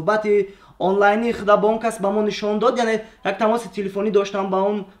صحبت آنلاینی خدا با اون کس به ما نشان داد، یعنی یک تماس تلفنی داشتم با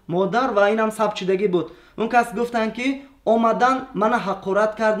اون مادر و اینم ثبت شدگی بود، اون کس گفتن که آمدن من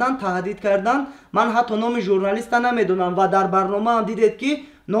حقارت کردن، تهدید کردن، من حتی نام ژورنالیست نمیدونم و در برنامه هم دیدید که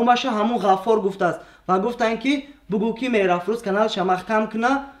نامش همون غفار گفته است و گفتن که بگو که مهرفروز کانالش محکم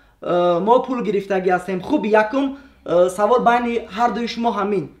کنه، ما پول گرفتگی هستیم. خوب، یکم سوال بین هر دوی شما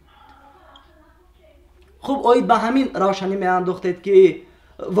همین. خوب، آید به همین روشنی میانداختید که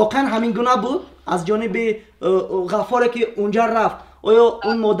واقعا همین گونه بود از جانب غفاری که اونجا رفت؟ آیا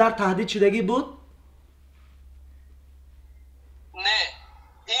اون مادر تهدید شدگی بود؟ نه،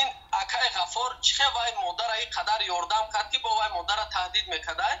 این اکای غفار چه وای مادر ای قدر یاردم کرد که با وای مادر تهدید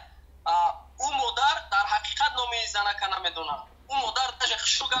میکرده. اون مادر در حقیقت نامی زنک نمیدونه، اون مادر داشت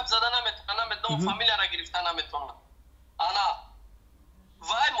خشو گپ زده نمیتونه، نمیدونه فامیل را گرفته نمیتونه. انا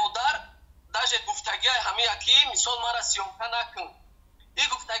وای مادر داشت گفتگی همه کی مثال مرا سیامکا نکن، این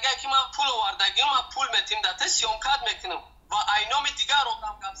گفتگی که من پول آوردگی من پول میتیم داده سیامکات میکنم و اینام دیگر رو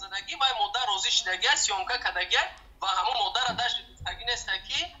هم گپ زدگی وای مادر روزی شدگی سیامکا کدگی و همون مادر داشت گفتگی نیست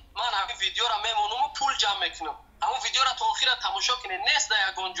که من همین ویدیو را میمونم و پول جمع میکنم. همون ویدیو را تا آخر تماشا کنید، نیست در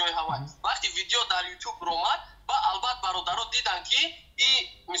یگان جای هوا. وقتی ویدیو در یوتیوب رو اومد و البته برادرها دیدن که این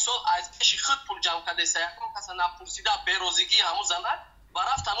مثال از پیش خود پول جمع کرده است، یکم کس نپرسیده بیروزگی همون زنک و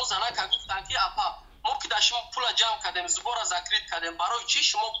رفتن اون زنک گفتن که اپا ما که داشتیم پول جمع کردیم زبور را ذکرید کردیم، برای چی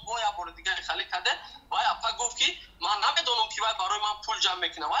شما باید بار دیگه خالی کرده؟ و اپا گفت که من نمیدونم که برای من پول جمع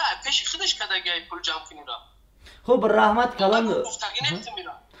میکنه و پیش خودش کردگی پول جمع کنی را. خب رحمت کلام.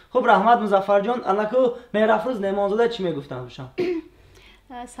 خب رحمت مظفر جان، الکو مهرفروز نیعمانزاده چی میگفتن بشم؟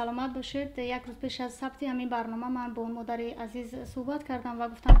 سلامت باشید. یک روز پیش از ثبت همین برنامه من با اون مادر عزیز صحبت کردم و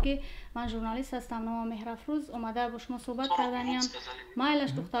گفتم که من ژورنالیست هستم، نام مهرفروز، اومده با شما صحبت کردنیم. مایلش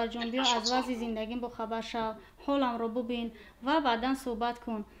دختر جان بیا از وضع زندگیم با خبر شو، حالم رو ببین و بعدا صحبت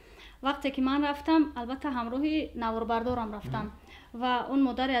کن. وقتی که من رفتم البته همراه نواربردارم رفتم و اون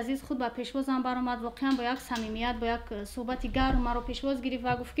مادر عزیز خود با پیشوازم برآمد، واقعا با یک صمیمیت با یک صحبت گرم مرا پیشواز گرفت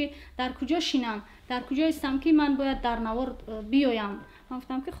و گفت که در کجا شینم، در کجا هستم که من باید در نوار بیایم. من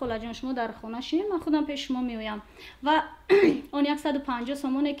گفتم که خاله جان شما در خانه شین، من خودم پیش شما میایم و اون 150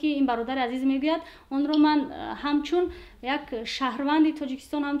 سومونه که این برادر عزیز میگوید اون رو من همچون یک شهروند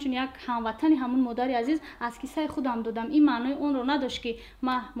تاجیکستان، همچون یک هموطن همون مادر عزیز از کیسه خودم دادم. این معنی اون رو نداشت که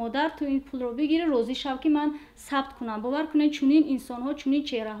ما مادر تو این پول رو بگیره روزی شب که من ثبت کنم. باور کنید چنین انسان ها چنین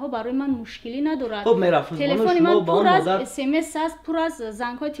چهره ها برای من مشکلی ندارد. تلفن من پر از SMS است، پر از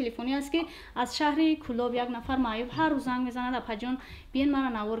زنگ های تلفنی است که از شهر کلاب یک نفر معیوب هر روز زنگ میزنه اپا جان بیاین مرا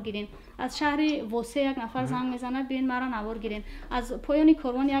نوار گیرین، از شهر واسه یک نفر زنگ میزنه بیاین مرا نوار گیرین، از پایان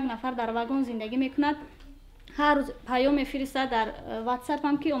کاروان یک نفر در واگن زندگی میکند هر روز پیام میفرسته در واتساپ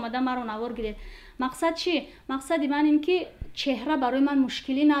هم که اومده مرا نوار گیرید. مقصد چی؟ مقصد من این که چهره برای من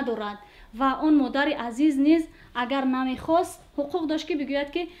مشکلی ندارد و اون مادر عزیز نیز اگر نمیخواست حقوق داشت که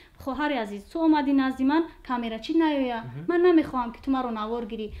بگوید که خواهر عزیز تو اومدی نزد من کامیرا چی نیایا، من نمیخوام که تو مرا نوار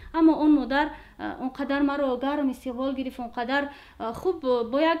گیری. اما اون مادر اونقدر مرا گرم استقبال گرفت، اونقدر خوب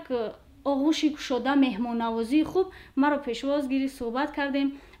با یک آغوشی شده مهمان نوازی خوب مرا پیشواز گرفت، صحبت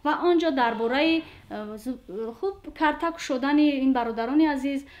کردیم و آنجا درباره خوب کرتک شدن این برادران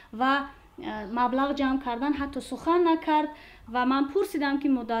عزیز و مبلغ جمع کردن حتی سخن نکرد و من پرسیدم که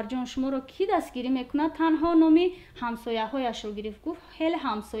مادر جان شما رو کی دستگیری میکنه؟ تنها نامی همسایه هایش رو گرفت. گفت خیلی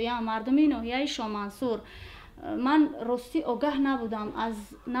همسایه مردمی ناحیه شامنصور. من راستی آگاه نبودم از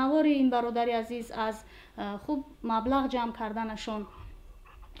نوار این برادر عزیز، از خوب مبلغ جمع کردنشون.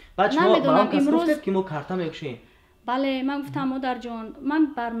 بعد شما برام کس گفتید که ما کارتا میکشیم؟ بله من گفتم مادر جان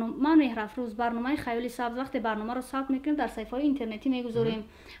من مهرفروز برنامه خیالی سبز وقتی برنامه رو ثبت میکنیم در صفحه های اینترنتی میگذاریم.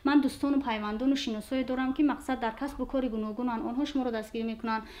 من دوستان و پیوندان و شناسایی دارم که مقصد در کسب و کار گوناگونن، آنها شما رو دستگیری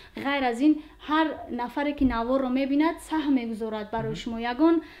میکنن. غیر از این هر نفری که نوار رو میبیند سهم میگذارد برای شما.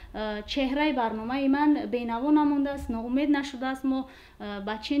 یگان چهره برنامه من بینوا نمانده است، ناامید نشده است. ما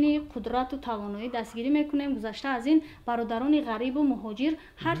بچینی قدرت و توانایی دستگیری میکنیم. گذشته از این برادران غریب و مهاجر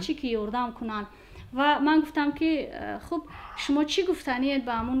هر چی که یاردم کنن. و من گفتم که خب شما چی گفتنید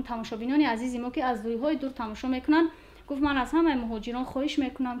به همون تماشابینان عزیزی ما که از دوریهای دور تماشا میکنن؟ گفت من از همه مهاجران خواهش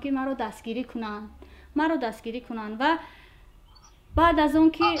میکنم که مرا دستگیری کنن و بعد از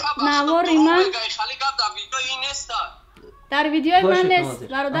اون که نوار من در ویدیوی من نیست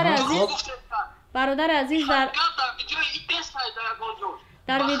برادر عزیز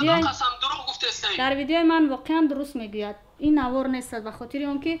در ویدیوی من واقعا درست میگوید این نوار نیست. و خاطر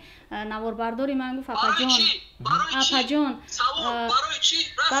اون که نوار برداری من گفت اپا جان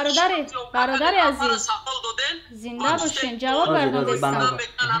برادر عزیز زنده باشین جواب بردادستم.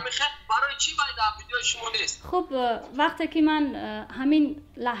 خب وقتی که من همین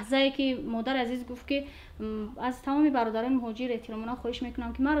لحظه که مادر عزیز گفت که از تمام برادران مهاجر احتراماً خواهش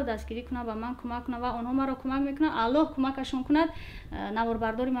میکنم که مرا دستگیری کنه و من کمک کنه و آنها مرا کمک میکنن، الله کمکشون کند. نوار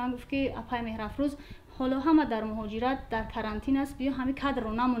برداری من گفت که اپای مهرفروز حالا همه در مهاجرت در کرانتین است، بیا همین کادر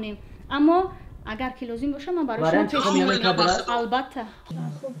رو نمونیم، اما اگر که لازم باشه من برای شما پیش البته.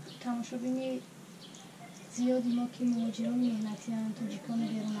 خب تماشابین زیادی ما که مهاجران مهنتی هستند، تاجیکان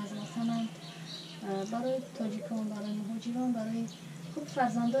بیرون از وطن، برای تاجیکان، برای مهاجران، برای خب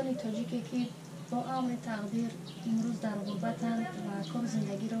فرزندان تاجیکی که با امر تقدیر امروز در غربتند و کار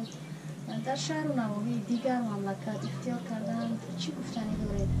زندگی رو در شهر و نواحی دیگر مملکت اختیار کردند، چی گفتنی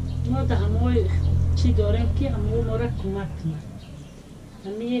دارید؟ ما در همه چی داریم که همه ما را کمک کنند.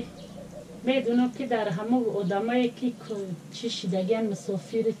 همه میدونم که در همه آدمایی که چی شدگیان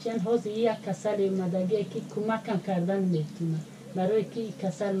مسافر چند حاضر یک کسل اومدگی که کمکم کردن میتونه برای که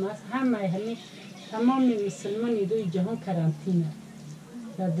کسل ماست. همه تمام مسلمانی دوی جهان کرانتینه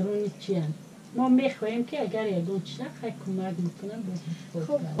در درون چیان. ما میخواهیم که اگر یگون شخص کمک میکنن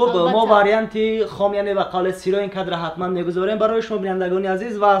خب ما واریانتی خامیانه و قال سیرا این کادر حتما میگذاریم برای شما بینندگان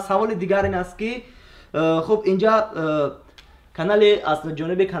عزیز. و سوال دیگر این است که خب اینجا کانال از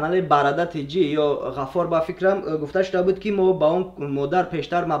جانب کانال Boroda.Tj یا غفار با فکرم گفته شده بود که ما با اون مادر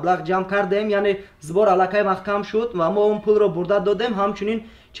پیشتر مبلغ جمع کردیم، یعنی زبار علاقه محکم شد و ما اون پول رو برده دادیم. همچنین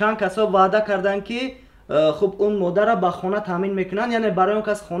چند کسا وعده کردن که خب اون مادر را به خانه تامین میکنن، یعنی برای اون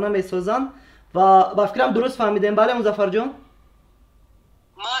کس خانه میسازن. و با فکرم درست فهمیدیم بله مظفر جان؟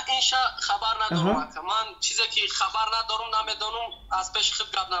 من اینشا خبر ندارم. من چیزی که خبر ندارم نمیدونم از پیش خود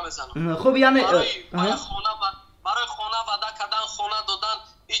گپ نمیزنم. خب یعنی برای خانه وعده کردن، خانه دادن،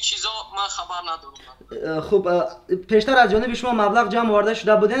 این چیزا من خبر ندارم. خب پیشتر از جانب شما مبلغ جمع آورده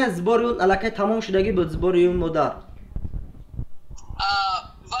شده بود، یعنی زبار اون علاقه تمام شدگی بود زبار اون مادر؟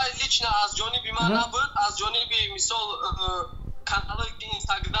 و لیچنا از جانب من نبود، از جانب مثال کانال‌های که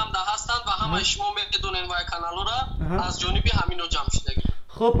اینستاگرام ده هستند و همه شما میدونین و کانال‌ها را از جانب همینو جمع شدگی.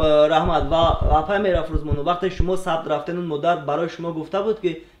 خب رحمت و اپای مهرفروز مونو وقتی شما ثبت رفتن اون مادر برای شما گفته بود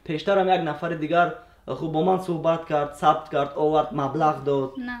که پیشتر هم یک نفر دیگر خب با من صحبت کرد، ثبت کرد، آورد مبلغ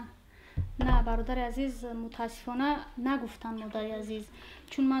داد؟ نه برادر عزیز متاسفانه نگفتن مادر عزیز،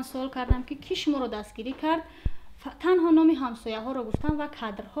 چون من سوال کردم که کی شما رو دستگیری کرد، تنها نام همسایه ها رو گفتن و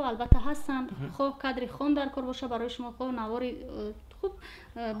کادرها البته هستند. خواه کادر خون در کار باشه برای شما، خواه نواری خوب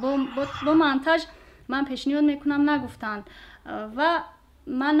با منتج من پیشنهاد میکنم نگفتند. و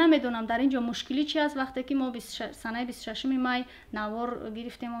من نمیدونم در اینجا مشکلی چی است. وقتی که ما سنه 26 می نوار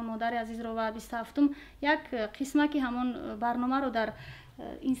گرفتیم اون مادر عزیز رو و 27 یک قسمه که همون برنامه رو در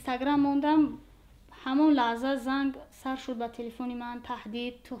اینستاگرام موندم، همون لحظه زنگ سر شد به تلفن من،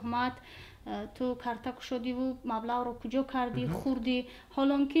 تهدید، تهمت، تو کارتک شدی و مبلغ رو کجا کردی، خوردی.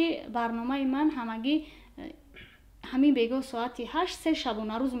 حالا که برنامه من همگی همین بیگاه ساعتی 8 3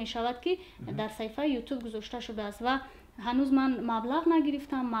 شبانه روز می شود که در صفحه یوتیوب گذاشته شده است و هنوز من مبلغ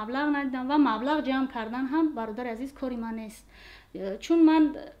نگرفتم، مبلغ ندیدم و مبلغ جمع کردن هم برادر عزیز کاری من نیست، چون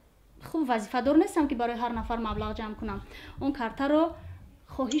من خوب وظیفه دار نیستم که برای هر نفر مبلغ جمع کنم. اون کارت رو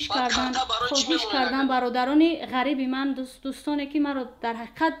خواهش کردن برادران غریب من، دوستانی که مرا در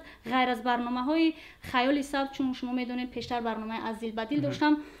حقیقت غیر از برنامه‌های خیالی سبز، چون شما میدونید پیشتر برنامه از دل به دل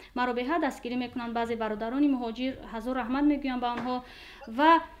داشتم، مرا به حد دستگیری میکنن. بعضی برادران مهاجر هزار رحمت میگویم به آنها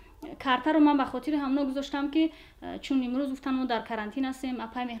و کارت رو من به خاطر همنا گذاشتم که چون امروز گفتن ما در کرانتین هستیم،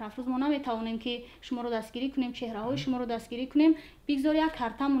 اپای مهرفروز ما نمیتوانیم که شما رو دستگیری کنیم، چهره های شما رو دستگیری کنیم، بگذار یک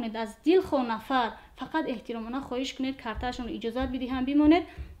کارت مونید از دل خو نفر فقط احترامانه خواهش کنید کارتشون رو اجازه بدید هم بمونید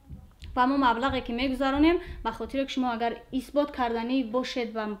ва мо маблағе ки мегузаронем ба хотире ки шумо агар исбот карданӣ бошед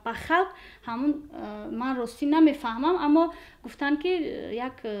ва ба халқ ҳамун ман ростӣ намефаҳмам, аммо гуфтанд ки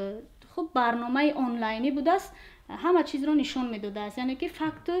як хуб барномаи онлайнӣ будааст, ҳама чизро нишон медодааст, яъне ки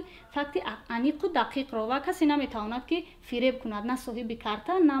факти аниқу дақиқро ва касе наметавонад ки фиреб кунад, на соҳиби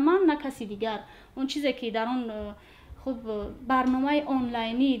карта, на ман, на каси дигар. Он чизе ки дар он хуб барномаи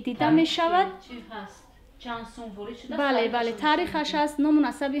онлайнӣ дида мешавад, бале таърихаш ҳаст, ному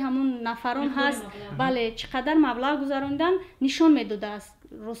насаби ҳамун нафарон ҳаст, бале чӣ қадар маблағ гузаронидан нишон медодааст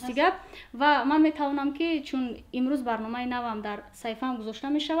рости гап. ва ман метавонам ки чун имрӯз барномаи навам дар саҳифаам гузошта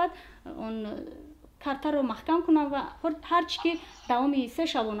мешавад, он картаро маҳкам кунам ва ҳар чӣ ки давоми 3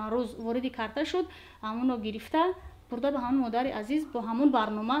 шабона рӯз вориди карта шуд, ҳамунро гирифта бурда ба ҳамун модари азиз бо ҳамун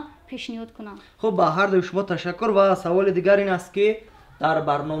барнома пешниҳод кунам. хуб, ба ҳар дуи шумо ташаккур. ва саволи дигар ин аст ки дар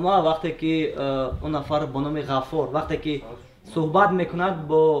барнома вақте ки он нафар бо номи Ғаффор вақте ки суҳбат мекунад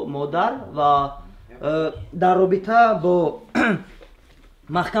бо модар ва дар робита бо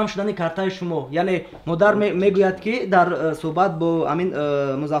маҳкам шудани картаи шумо, яъне модар мегӯяд ки дар суҳбат бо амин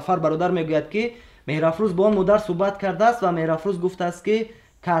Музаффар бародар мегӯяд ки Меҳрафрӯз бо он модар суҳбат кардааст ва Меҳрафрӯз гуфтааст ки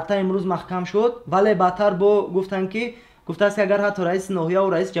карта имрӯз маҳкам шуд, вале баъдтар бо гуфтааст ки агар ҳатто раиси ноҳия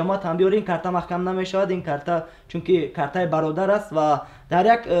ва раиси ҷамоат ҳам биёрӣ, ин карта маҳкам намешавад, ин карта чунки картаи бародар аст. ва дар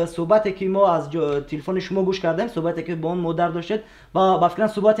як суҳбате ки мо аз телефони шумо гӯш кардем, суҳбате ки бо он модар доштед ва ба фикрам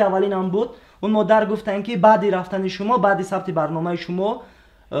суҳбати аввалинам буд, он модар гуфтанд ки баъди рафтани шумо, баъди сабти барномаи шумо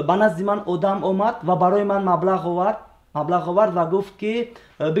ба назди ман одам омад ва барои ман маблағ овард ва гуфт ки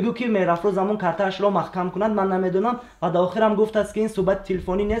бигӯ ки Меҳрафрӯз ҳамун картаашро маҳкам кунад, ман намедонам, ва дар охирам гуфтааст ки ин суҳбати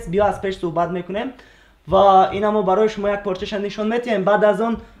телефонӣ нест, биё аз пеш суҳбат мекунем ва инамо барои шумо як порчаша нишон метиҳем. баъд аз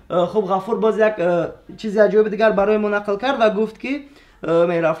он хуб Ғаффор боз як чизи аҷоиби дигар барои мо нақл кард ва гуфт ки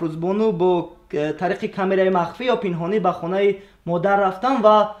Меҳрафрӯз бону бо тариқи камераи махфӣ ё пинҳонӣ ба хонаи модар рафтан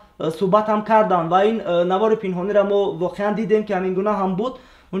ва суҳбатам кардан ва ин навори пинҳониро мо воқеан дидем ки ҳамин гуна ҳам буд.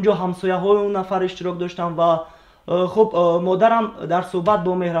 унҷо ҳамсояҳои он нафар иштирок доштанд ва хуб модарам дар суҳбат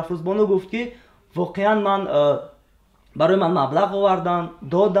бо Меҳрафрӯз бону гуфт ки воқеан барои ман маблағ овардан,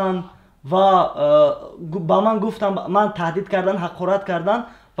 додан ва ба ман гуфтан, ман таҳдид кардан, ҳақорат кардан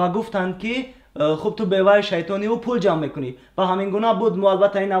ва гуфтанд ки хуб ту беваи шайтони ӯ пул ҷамъ мекунӣ ва ҳамин гуна буд. мо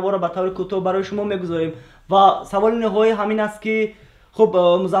албатта ин наворро ба таври кӯтоҳ барои шумо мегузорем ва саволи ниҳоӣ ҳамин аст ки хуб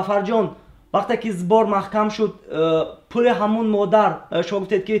Музаффарҷон, вақте ки збор маҳкам шуд, пули ҳамун модар шумо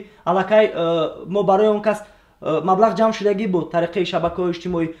гуфтед ки аллакай мо барои он кас маблағ ҷамъ шудагӣ буд тариқи шабакаҳои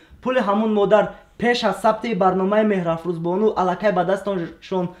иҷтимоӣ, пули ҳамун модар пеш аз сабти барномаи Меҳрафрӯз бону аллакай ба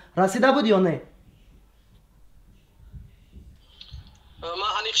дастоншон расида буд ё не?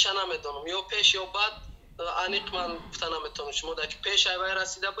 ман аниқша намедонам, ё пеш ё баъд, аниқ ман гуфта наметавонам шумо ки пеш вай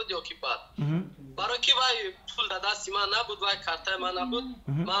расида буд ё ки баъд. барои ки вай пул дар дасти ман набуд, вай картаи ман набуд,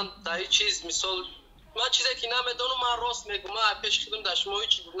 ман дар ин чиз мисол ман чизе ки намедонам ман рост мегум, ман пеш худам дар шумо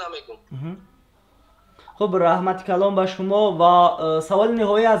ҳеҷ намегум. хуб, раҳмати калом ба шумо. ва саволи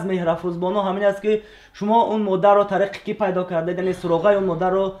ниҳоӣ аз Меҳрафрӯз боно ҳамин аст ки шумо он модарро тариқи ки пайдо кардед, яъне суроғаи он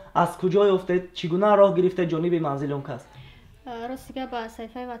модарро аз куҷо ёфтед, чӣ гуна роҳ гирифтед ҷониби манзили он кас? ростига ба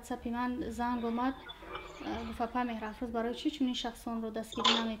саҳифаи ватсапи ман занг омад, гуфт апа Меҳрафрӯз барои чӣ чунин шахсонро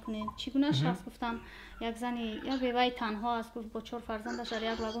дастгирӣ намекунед? Чӣ гуна шахс? Гуфтам як зани як беваи танҳо аст, гуфт бо 4 фарзандаш дар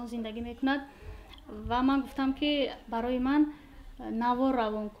як вагон зиндагӣ мекунад ва ман гуфтам ки барои ман навор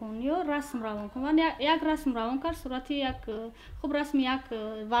равон кун ё расм равон кун. ман як расм равон кард, сурати як хуб расми як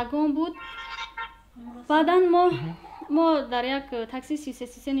вагон буд. баъдан мо дар як такси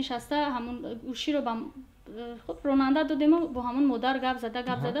 33 нишаста ҳамун гӯширо ба хуб ронанда додем, бо ҳамун модар гап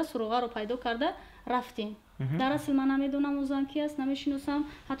зада суроғаро пайдо карда рафтем. дар асл ман намедонам ӯ зан ки аст, намешиносам,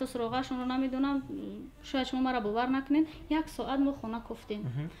 ҳатто суроғашонро намедонам, шояд шумо маро бовар накунед. 1 соат мо хона кофтем,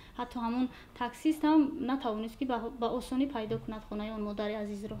 ҳатто ҳамун таксист ҳам натавонист ки ба осонӣ пайдо кунад хонаи он модари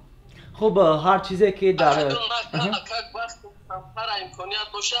азизро. хуб, ҳар чизе ки дар имконият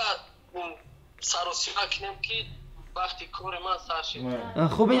бошад саросима кунем ки вақти кори ман сар шуд.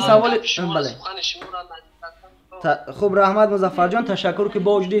 хуб, ин саволи бале. хуб, раҳмат Музаффарҷон, ташаккур ки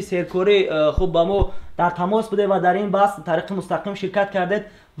бо вуҷуди серкорӣ хуб ба мо дар тамос будед ва дар ин баҳс тариқи мустақим ширкат кардед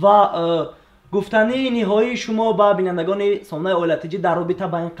ва гуфтани ниҳоии шумо ба бинандагони сомонаи Оила.Tj дар робита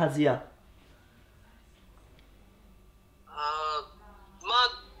ба ин қазия. ман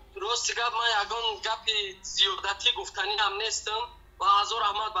рости гап ман ягон гапи зиёдатӣ гуфтанӣ ҳам нестам ва ҳазор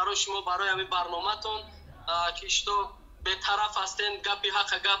раҳмат барои шумо барои ҳамин барноматон ки шумо бетараф ҳастен, гапи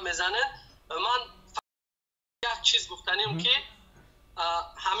ҳаққа гап мезанед. ман як чиз гуфтанем ки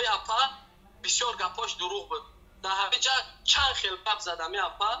ҳамин апа бисёр гапош дурӯғ буд. дар ҳамин ҷа чанд хел гап зад ҳамин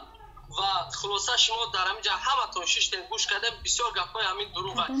апа و خلاصه شما در همینجا همتون شیشتین گوش کردیم بسیار گپای همین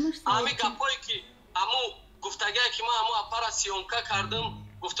دروغه. همین گپایی که همو گفتگی که ما همو اپارا سیونکا کردم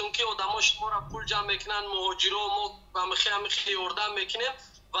گفتم که آدما شما را پول جمع میکنن مهاجرا ما با مخی یاردم میکنیم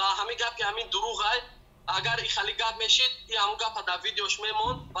و همین گپی همین دروغه. اگر این خالی گپ میشید این همون گپ در ویدیوش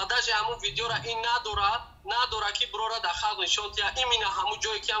میمون و داشه همون ویدیو را این نداره که برو را در خلق نشون تیا این مینه همون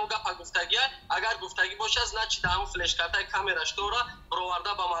جایی که همون گپ گفتگیه اگر گفتگی باشه از نه چی در همون فلش کرده کامراش داره برو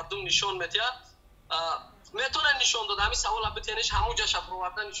ورده با مردم نشون میتیا میتونن نشون داده همین سوال بتینش همون جاش برو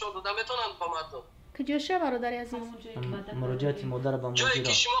ورده نشون داده میتونن با مردم کجاشه برادر عزیز مراجعت مادر با مدیر جایی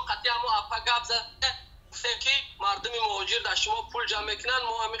که شما قطعی همون اپا گپ زده گفته که مردم مهاجر در شما پول جمع میکنن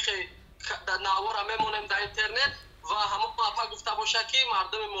ما همین خیلی در نوار هم میمونیم در اینترنت و همون اپا گفته باشه که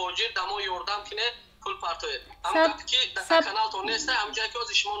مردم مهاجر در ما یاردم کنه پول پرتوید همون گفت که در کانال تو نیسته همون جایی که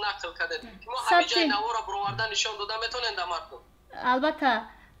از شما نقل کرده ما همین جای نوار رو برآورده نشان داده میتونن در مردم البته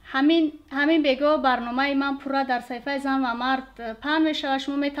همین بگو برنامه من پورا در صفحه زن و مرد پهن میشه.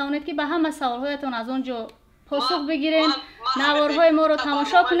 شما میتونید که به همه سوالهایتون از اونجا پاسخ بگیرید، نوارهای ما رو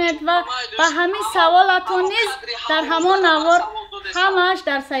تماشا کنید و به همین سوالاتون نیز در همون نوار همش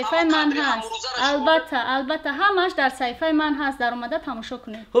در صفحه من هست. البته همش در صفحه من هست، در اومده تماشا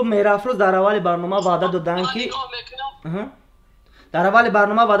کنید. خب مهرفروز در اول برنامه وعده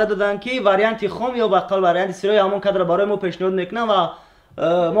دادن که وریانت خام یا بقال وریانت سیرای همون کادر برای ما پیشنهاد میکنن و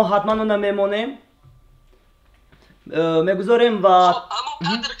ما حتما اون میمونیم میگذاریم و همون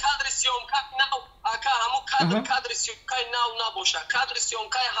کادر سیومکای نو اکا همون کادر سیومکای نو نباشه، کادر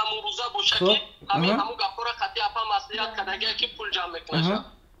سیومکای همون روزا باشه که همون گپورا خطی اپا مسئولیت کدگی که پول جمع میکنه.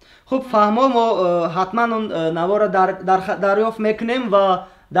 خب فهمو ما حتما اون نوار دریافت میکنیم و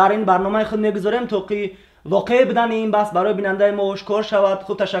در این برنامه خود میگذاریم تا که واقعی بدن این بحث برای بیننده ما آشکار شود.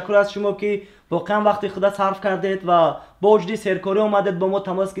 خب تشکر از شما که واقعا وقتی خود صرف کردید و با وجودی سرکاری اومدید با ما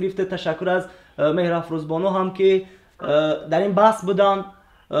تماس گرفتید. تشکر از مهرفروز بانو هم که در این بحث بودن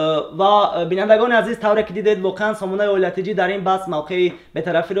و بینندگان عزیز طوری که دیدید واقعا سامانه اویلا.Tj در این بحث موقعی به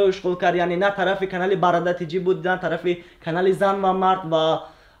طرفی رو اشغال کرد، یعنی نه طرف کانال Boroda.Tj بود نه طرف کانال زن و مرد و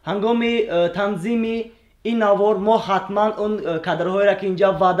هنگام تنظیم این نوار ما حتما اون کادرهایی را که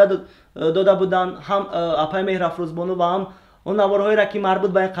اینجا وعده داده بودن هم اپای مهرفروز بانو و هم اون نوارهایی را که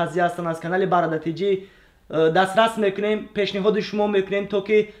مربوط به این قضیه هستن از کانال Boroda.Tj دسترس میکنیم، پیشنهاد شما میکنیم تا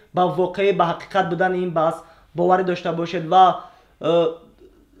که با واقعی به حقیقت بودن این بحث باوری داشته باشید. و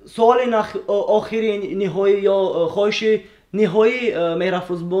سوال آخری نهایی یا خواهش نهایی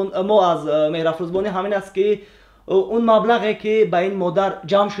ما از مهرفروز بانو همین است که اون مبلغی که به این مادر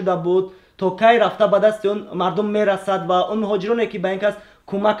جمع شده بود تا کی رفته به دست اون مردم میرسد و اون مهاجرانی که به این کس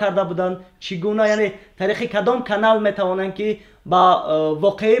کمک کرده بودند چگونه، یعنی طریق کدام کانال میتوانند که با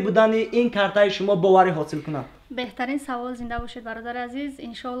واقعی بودن این کارتای شما باوری حاصل کنند؟ بهترین سوال. زنده باشید برادر عزیز.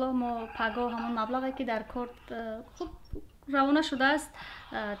 انشالله ما پگاه همون مبلغی که در کارت خوب روانه شده است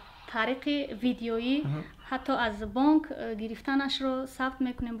طریق ویدیویی حتی از بانک گرفتنش رو ثبت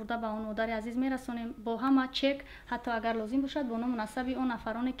میکنیم، برده به اون مادر عزیز میرسونیم با همه چک، حتی اگر لازم باشد با نام مناسب اون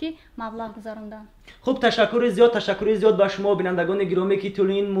نفرانی که مبلغ گذروندن. خوب تشکر زیاد به شما بینندگان گرامی که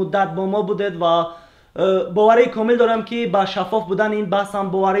طول این مدت با ما بودید و باوری کامل دارم که با شفاف بودن این بحث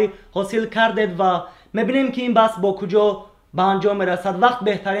هم باوری حاصل کردید و میبینیم که این بحث با کجا به انجام میرسد. وقت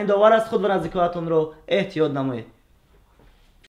بهترین داور است. خود و نزدیکانتون رو احتیاط نمایید.